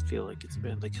know, I just feel like it's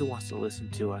been like, who wants to listen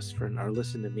to us or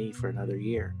listen to me for another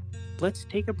year? Let's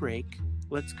take a break.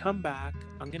 Let's come back.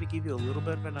 I'm going to give you a little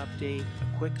bit of an update,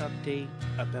 a quick update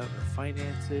about our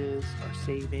finances, our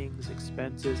savings,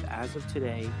 expenses as of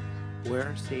today, where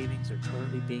our savings are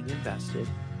currently being invested,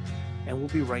 and we'll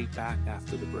be right back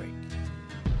after the break.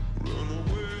 Run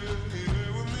away with me.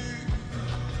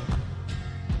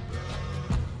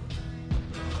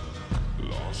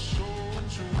 Lost soul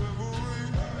to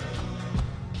reverie.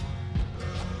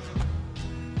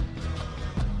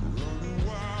 Running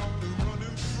wild and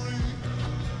running free.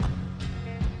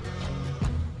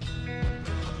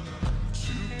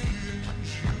 Two kids,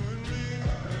 you and me.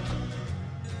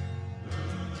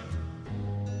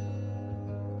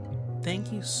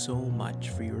 Thank you so much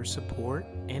for your support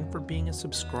and for being a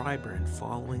subscriber and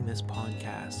following this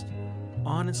podcast.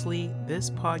 Honestly, this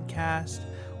podcast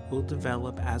will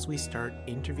develop as we start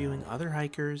interviewing other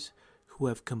hikers who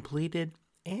have completed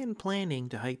and planning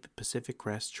to hike the Pacific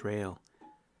Crest Trail.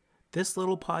 This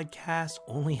little podcast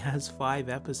only has 5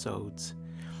 episodes.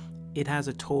 It has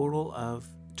a total of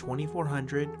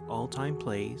 2,400 all-time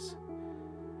plays.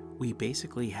 We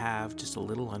basically have just a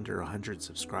little under 100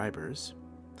 subscribers.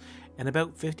 And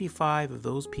about 55 of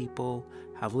those people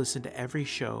have listened to every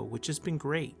show, which has been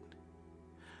great.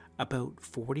 About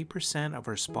 40% of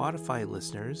our Spotify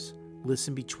listeners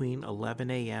listen between 11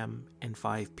 a.m. and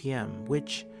 5 p.m.,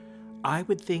 which I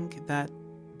would think that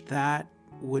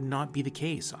would not be the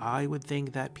case. I would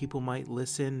think that people might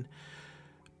listen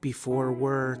before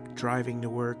work, driving to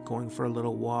work, going for a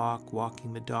little walk,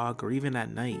 walking the dog, or even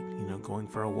at night, going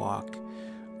for a walk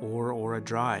or a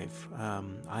drive.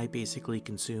 I basically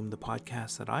consume the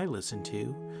podcasts that I listen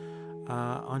to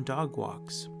on dog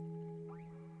walks.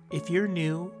 If you're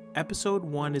new, episode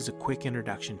 1 is a quick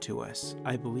introduction to us.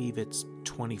 I believe it's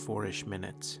 24-ish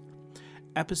minutes.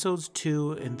 Episodes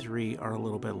 2 and 3 are a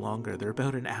little bit longer. They're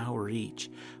about an hour each,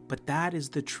 but that is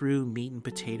the true meat and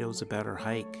potatoes about our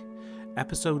hike.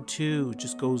 Episode 2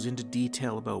 just goes into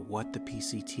detail about what the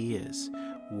PCT is,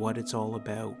 what it's all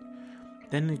about.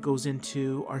 Then it goes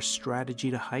into our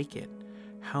strategy to hike it,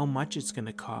 how much it's going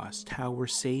to cost, how we're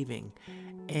saving,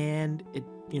 and it,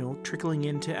 trickling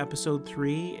into episode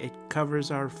 3, it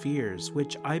covers our fears,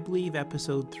 which I believe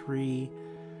episode 3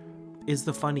 is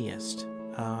the funniest.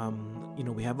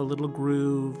 We have a little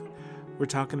groove. We're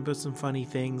talking about some funny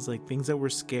things, like things that we're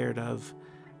scared of,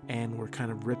 and we're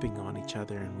kind of ripping on each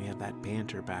other, and we have that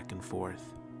banter back and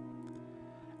forth.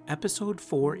 Episode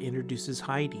 4 introduces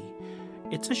Heidi.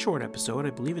 It's a short episode. I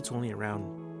believe it's only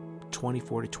around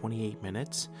 24 to 28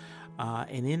 minutes.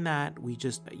 And in that, we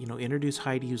just, introduce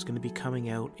Heidi, who's going to be coming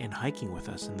out and hiking with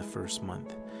us in the first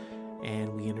month.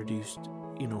 And we introduced,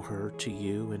 her to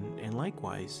you and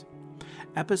likewise.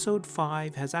 Episode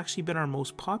 5 has actually been our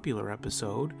most popular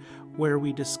episode, where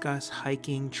we discuss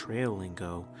hiking trail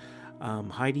lingo.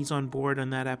 Heidi's on board on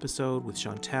that episode with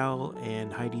Chantel,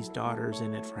 and Heidi's daughter's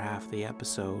in it for half the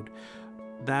episode.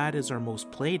 That is our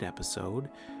most played episode.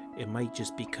 It might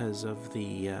just because of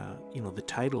the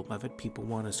title of it. People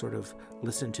want to sort of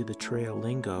listen to the trail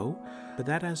lingo, but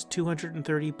that has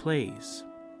 230 plays.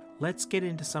 Let's get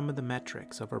into some of the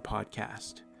metrics of our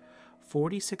podcast.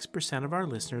 46% of our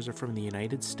listeners are from the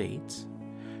United States.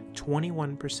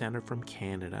 21% are from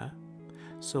Canada.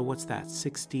 So what's that?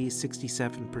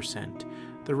 67%.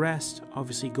 The rest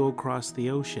obviously go across the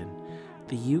ocean.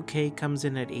 The UK comes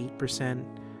in at 8%.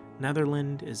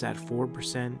 Netherlands is at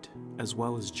 4%, as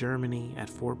well as Germany at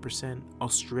 4%.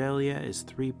 Australia is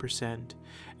 3%.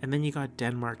 And then you got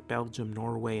Denmark, Belgium,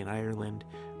 Norway, and Ireland,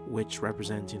 which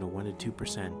represents, 1 to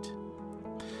 2%.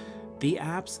 The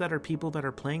apps that are people that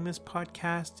are playing this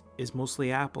podcast is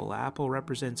mostly Apple. Apple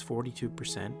represents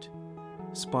 42%.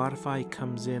 Spotify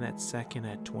comes in at second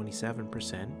at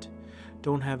 27%.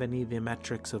 Don't have any of the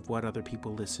metrics of what other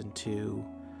people listen to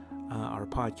our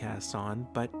podcasts on,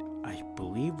 but I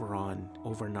believe we're on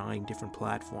over 9 different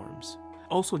platforms.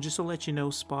 Also, just to let you know,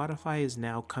 Spotify has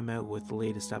now come out with the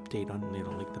latest update on,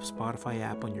 like the Spotify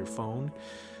app on your phone.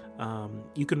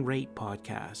 You can rate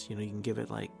podcasts. You can give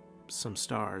it like some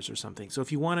stars or something. So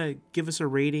if you want to give us a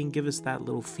rating, give us that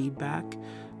little feedback,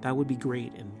 that would be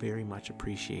great and very much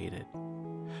appreciated.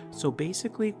 So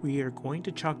basically, we are going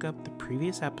to chalk up the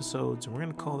previous episodes, and we're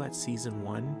going to call that season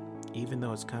 1, even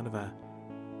though it's kind of a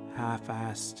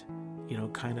half-assed,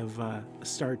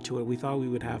 start to it. We thought we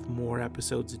would have more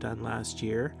episodes done last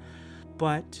year,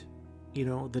 but,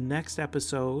 the next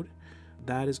episode,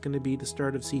 that is going to be the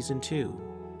start of season 2.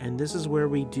 And this is where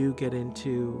we do get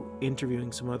into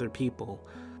interviewing some other people.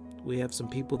 We have some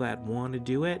people that want to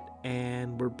do it,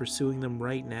 and we're pursuing them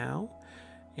right now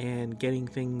and getting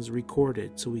things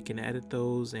recorded so we can edit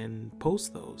those and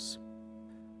post those.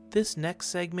 This next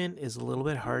segment is a little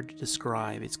bit hard to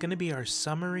describe. It's going to be our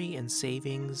summary and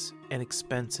savings and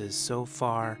expenses so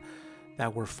far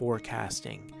that we're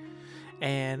forecasting.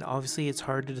 And obviously it's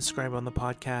hard to describe on the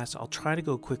podcast. I'll try to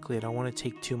go quickly. I don't want to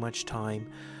take too much time.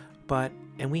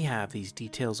 And we have these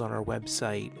details on our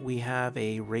website. We have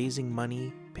a raising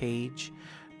money page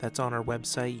that's on our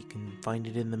website. You can find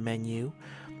it in the menu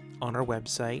on our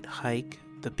website,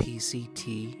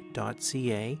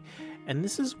 hikethepct.ca. And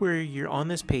this is where you're on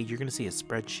this page, you're going to see a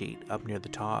spreadsheet up near the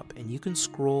top, and you can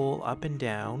scroll up and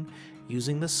down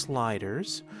using the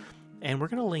sliders. And we're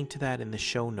going to link to that in the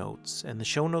show notes. And the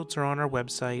show notes are on our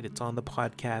website. It's on the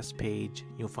podcast page.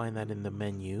 You'll find that in the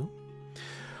menu.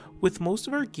 With most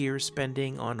of our gear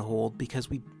spending on hold, because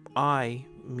I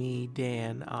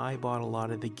bought a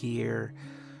lot of the gear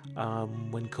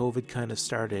when COVID kind of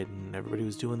started and everybody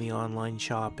was doing the online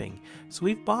shopping. So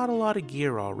we've bought a lot of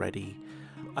gear already.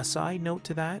 A side note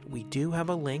to that, we do have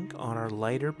a link on our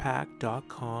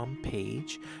lighterpack.com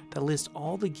page that lists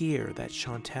all the gear that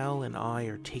Chantel and I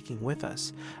are taking with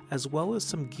us, as well as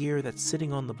some gear that's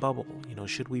sitting on the bubble,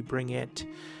 should we bring it,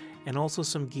 and also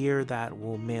some gear that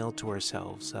we'll mail to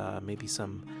ourselves, maybe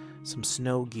some some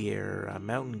snow gear,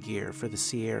 mountain gear for the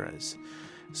Sierras.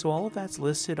 So all of that's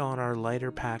listed on our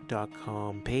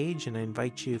lighterpack.com page, and I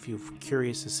invite you, if you're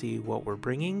curious to see what we're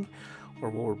bringing or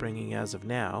what we're bringing as of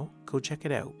now, go check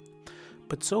it out.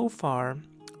 But so far,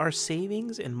 our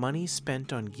savings and money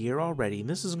spent on gear already, and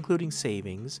this is including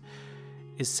savings,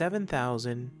 is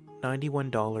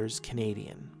 $7,091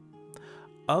 Canadian.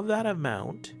 Of that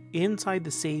amount, inside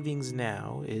the savings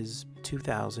now is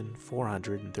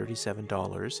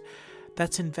 $2,437.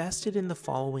 That's invested in the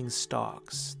following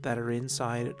stocks that are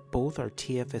inside both our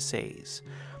TFSAs.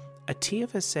 A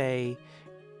TFSA,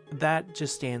 that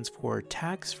just stands for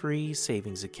tax-free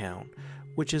savings account,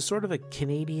 which is sort of a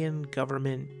Canadian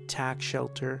government tax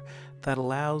shelter that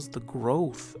allows the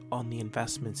growth on the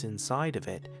investments inside of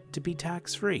it to be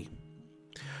tax-free.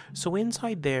 So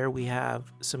inside there we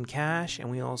have some cash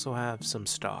and we also have some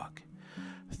stock.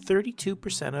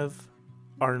 32% of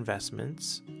our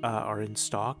investments are in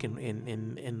stock,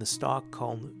 in the stock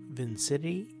called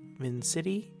Vincity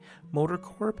Motor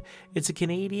Corp. It's a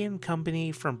Canadian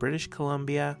company from British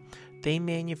Columbia. They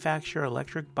manufacture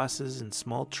electric buses and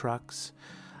small trucks.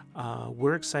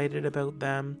 We're excited about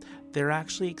them. They're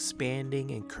actually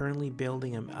expanding and currently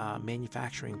building a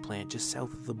manufacturing plant just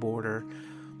south of the border,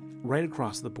 right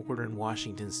across the border in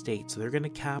Washington State. So they're going to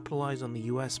capitalize on the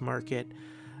U.S. market.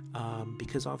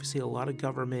 Because obviously a lot of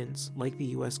governments, like the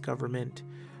U.S. government,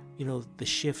 the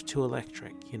shift to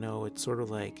electric, it's sort of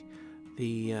like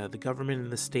the government in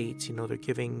the States, they're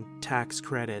giving tax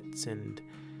credits and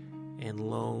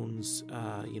loans,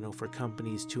 for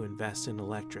companies to invest in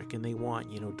electric, and they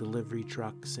want, delivery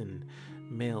trucks and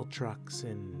mail trucks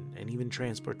and even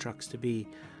transport trucks to be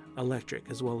electric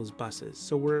as well as buses.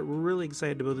 So we're really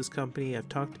excited about this company. I've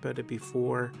talked about it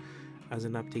before as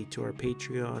an update to our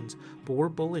Patreons, but we're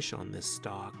bullish on this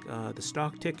stock. The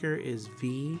stock ticker is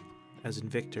V as in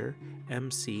Victor,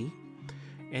 MC,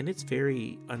 and it's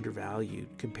very undervalued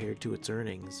compared to its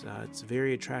earnings. It's a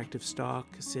very attractive stock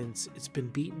since it's been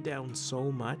beaten down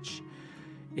so much.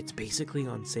 It's basically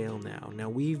on sale now. Now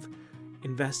we've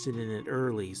invested in it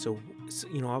early, so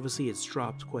obviously it's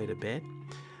dropped quite a bit,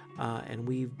 and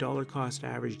we've dollar cost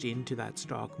averaged into that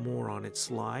stock more on its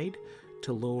slide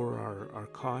to lower our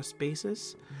cost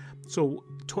basis. So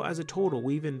as a total,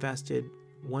 we've invested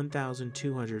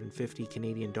 1,250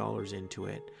 Canadian dollars into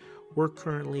it. We're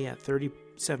currently at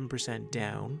 37%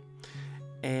 down,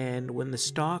 and when the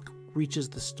stock reaches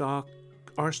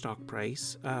our stock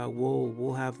price,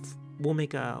 we'll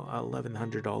make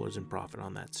 $1,100 in profit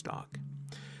on that stock.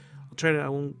 I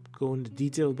won't go into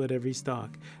detail about every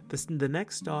stock. The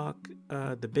next stock,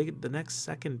 the next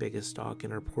second biggest stock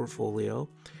in our portfolio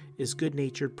is Good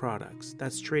Natured Products.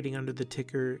 That's trading under the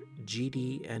ticker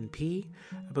GDNP.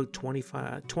 About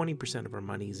 20% of our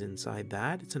money is inside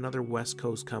that. It's another West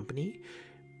Coast company.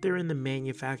 They're in the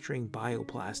manufacturing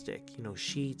bioplastic,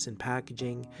 sheets and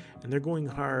packaging, and they're going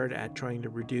hard at trying to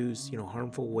reduce,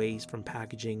 harmful waste from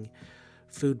packaging,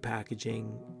 food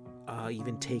packaging,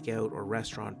 even takeout or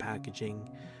restaurant packaging.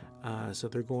 So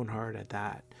they're going hard at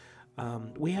that.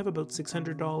 We have about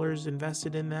 $600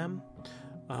 invested in them.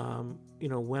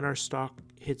 When our stock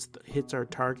hits our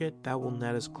target, that will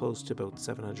net us close to about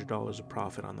 $700 of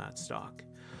profit on that stock.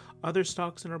 Other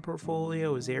stocks in our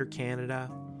portfolio is Air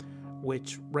Canada,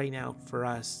 which right now for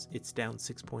us, it's down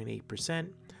 6.8%.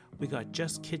 We got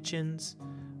Just Kitchens,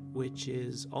 which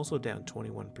is also down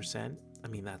 21%. I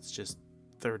mean, that's just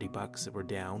 $30 that we're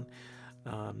down.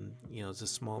 It's a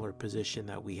smaller position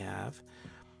that we have.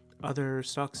 Other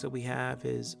stocks that we have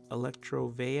is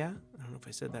Electrovea. I don't know if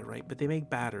I said that right, but they make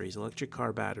batteries, electric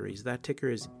car batteries. That ticker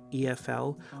is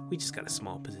EFL. We just got a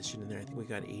small position in there. I think we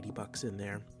got $80 in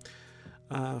there.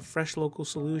 Fresh Local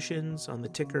Solutions on the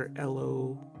ticker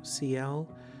LOCL.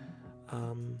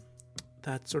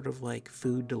 That's sort of like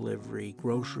food delivery,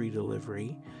 grocery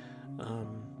delivery.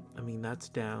 That's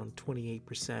down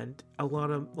 28%. A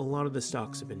lot of the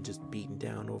stocks have been just beaten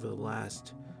down over the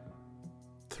last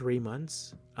 3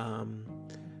 months.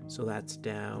 So that's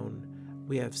down.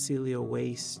 We have Celio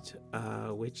Waste,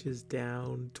 which is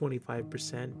down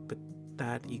 25%, but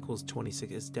that equals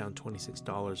 26. It's down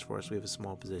 $26 for us. We have a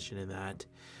small position in that,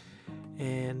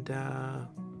 and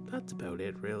that's about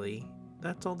it, really.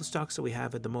 That's all the stocks that we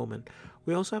have at the moment.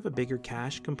 We also have a bigger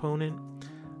cash component.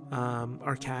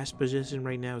 Our cash position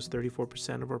right now is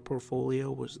 34% of our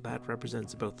portfolio, that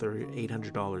represents about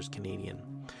 $800 Canadian.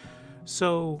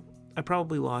 So I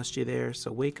probably lost you there,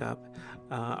 so wake up.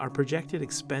 Our projected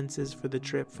expenses for the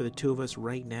trip for the two of us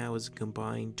right now is a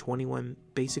combined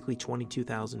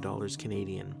 $22,000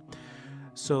 Canadian.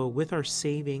 So with our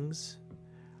savings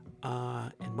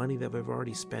and money that we've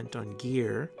already spent on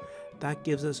gear, that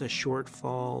gives us a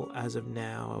shortfall as of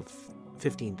now of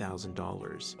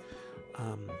 $15,000.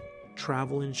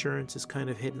 Travel insurance is kind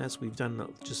of hitting us. We've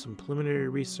done just some preliminary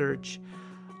research.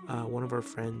 One of our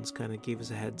friends kind of gave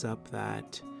us a heads up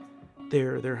that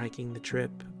they're hiking the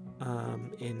trip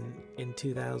in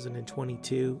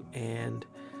 2022, and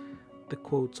the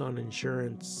quotes on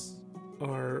insurance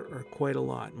are quite a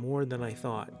lot more than I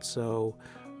thought. So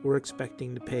we're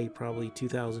expecting to pay probably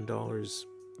 $2,000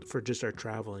 for just our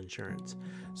travel insurance.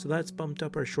 So that's bumped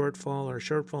up our shortfall. Our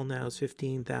shortfall now is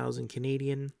 15,000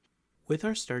 Canadian. With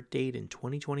our start date in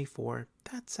 2024,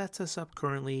 that sets us up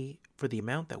currently for the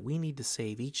amount that we need to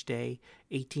save each day,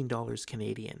 $18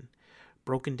 Canadian.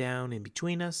 Broken down in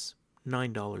between us,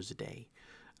 $9 a day.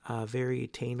 Very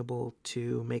attainable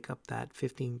to make up that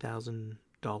 $15,000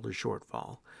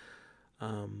 shortfall.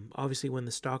 Obviously, when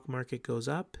the stock market goes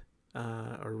up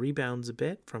or rebounds a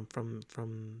bit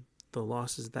from the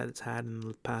losses that it's had in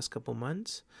the past couple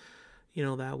months,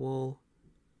 that will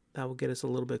get us a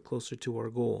little bit closer to our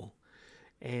goal.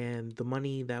 And the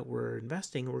money that we're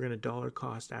investing, we're going to dollar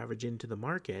cost average into the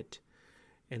market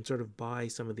and sort of buy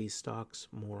some of these stocks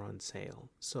more on sale.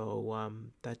 So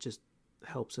that just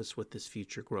helps us with this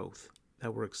future growth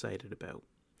that we're excited about.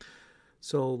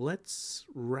 So let's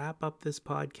wrap up this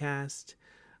podcast.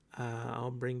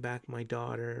 I'll bring back my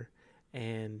daughter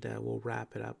and we'll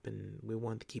wrap it up, and we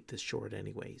want to keep this short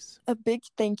anyways. A big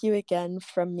thank you again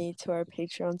from me to our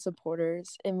Patreon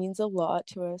supporters. It means a lot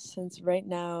to us since right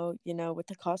now, with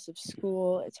the cost of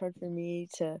school, it's hard for me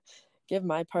to give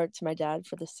my part to my dad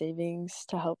for the savings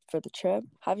to help for the trip.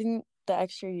 Having the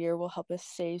extra year will help us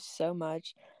save so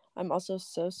much. I'm also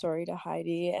so sorry to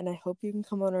Heidi, and I hope you can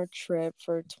come on our trip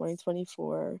for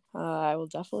 2024. I will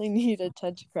definitely need a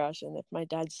tent to crash in if my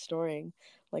dad's storing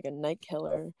like a night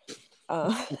killer.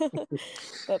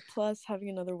 But plus, having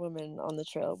another woman on the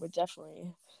trail would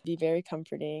definitely be very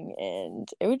comforting, and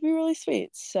it would be really sweet.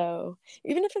 So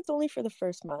even if it's only for the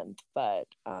first month, but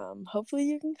hopefully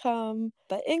you can come.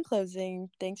 But in closing,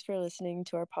 thanks for listening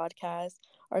to our podcast.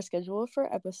 Our schedule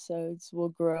for episodes will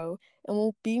grow and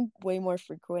will be way more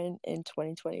frequent in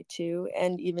 2022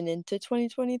 and even into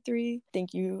 2023.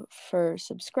 Thank you for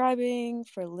subscribing,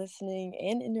 for listening,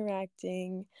 and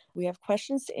interacting. We have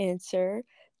questions to answer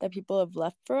that people have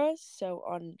left for us. So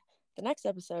on the next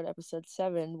episode, episode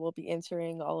 7, we'll be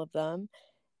answering all of them.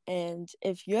 And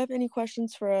if you have any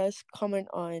questions for us, comment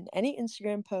on any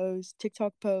Instagram post,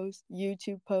 TikTok post,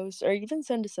 YouTube post, or even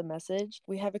send us a message.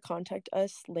 We have a contact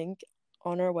us link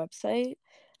on our website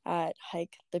at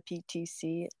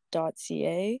hiketheptc.ca.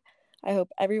 I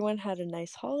hope everyone had a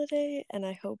nice holiday, and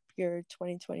I hope your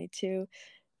 2022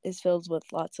 is filled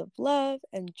with lots of love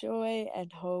and joy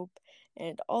and hope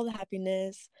and all the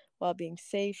happiness while being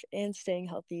safe and staying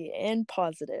healthy and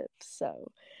positive.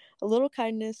 So a little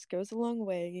kindness goes a long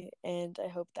way, and I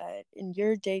hope that in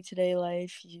your day-to-day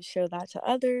life you show that to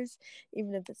others,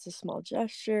 even if it's a small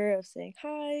gesture of saying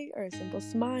hi or a simple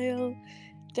smile.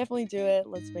 Definitely do it.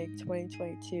 Let's make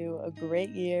 2022 a great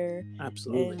year.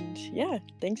 Absolutely. And yeah,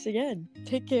 thanks again.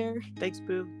 Take care. Thanks,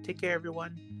 Boo. Take care,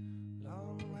 everyone.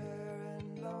 Long hair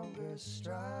and longer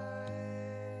stride.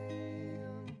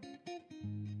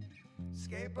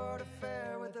 Skateboard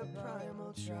affair with a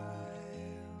primal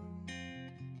tribe.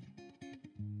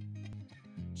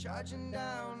 Charging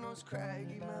down those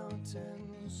craggy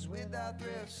mountains with our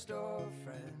thrift store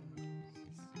friends.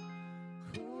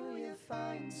 Who you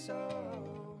find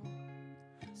so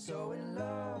in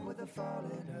love with the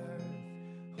fallen earth.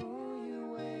 Who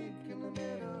you wake in the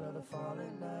middle of the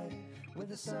fallen night with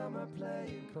the summer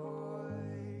playing chords.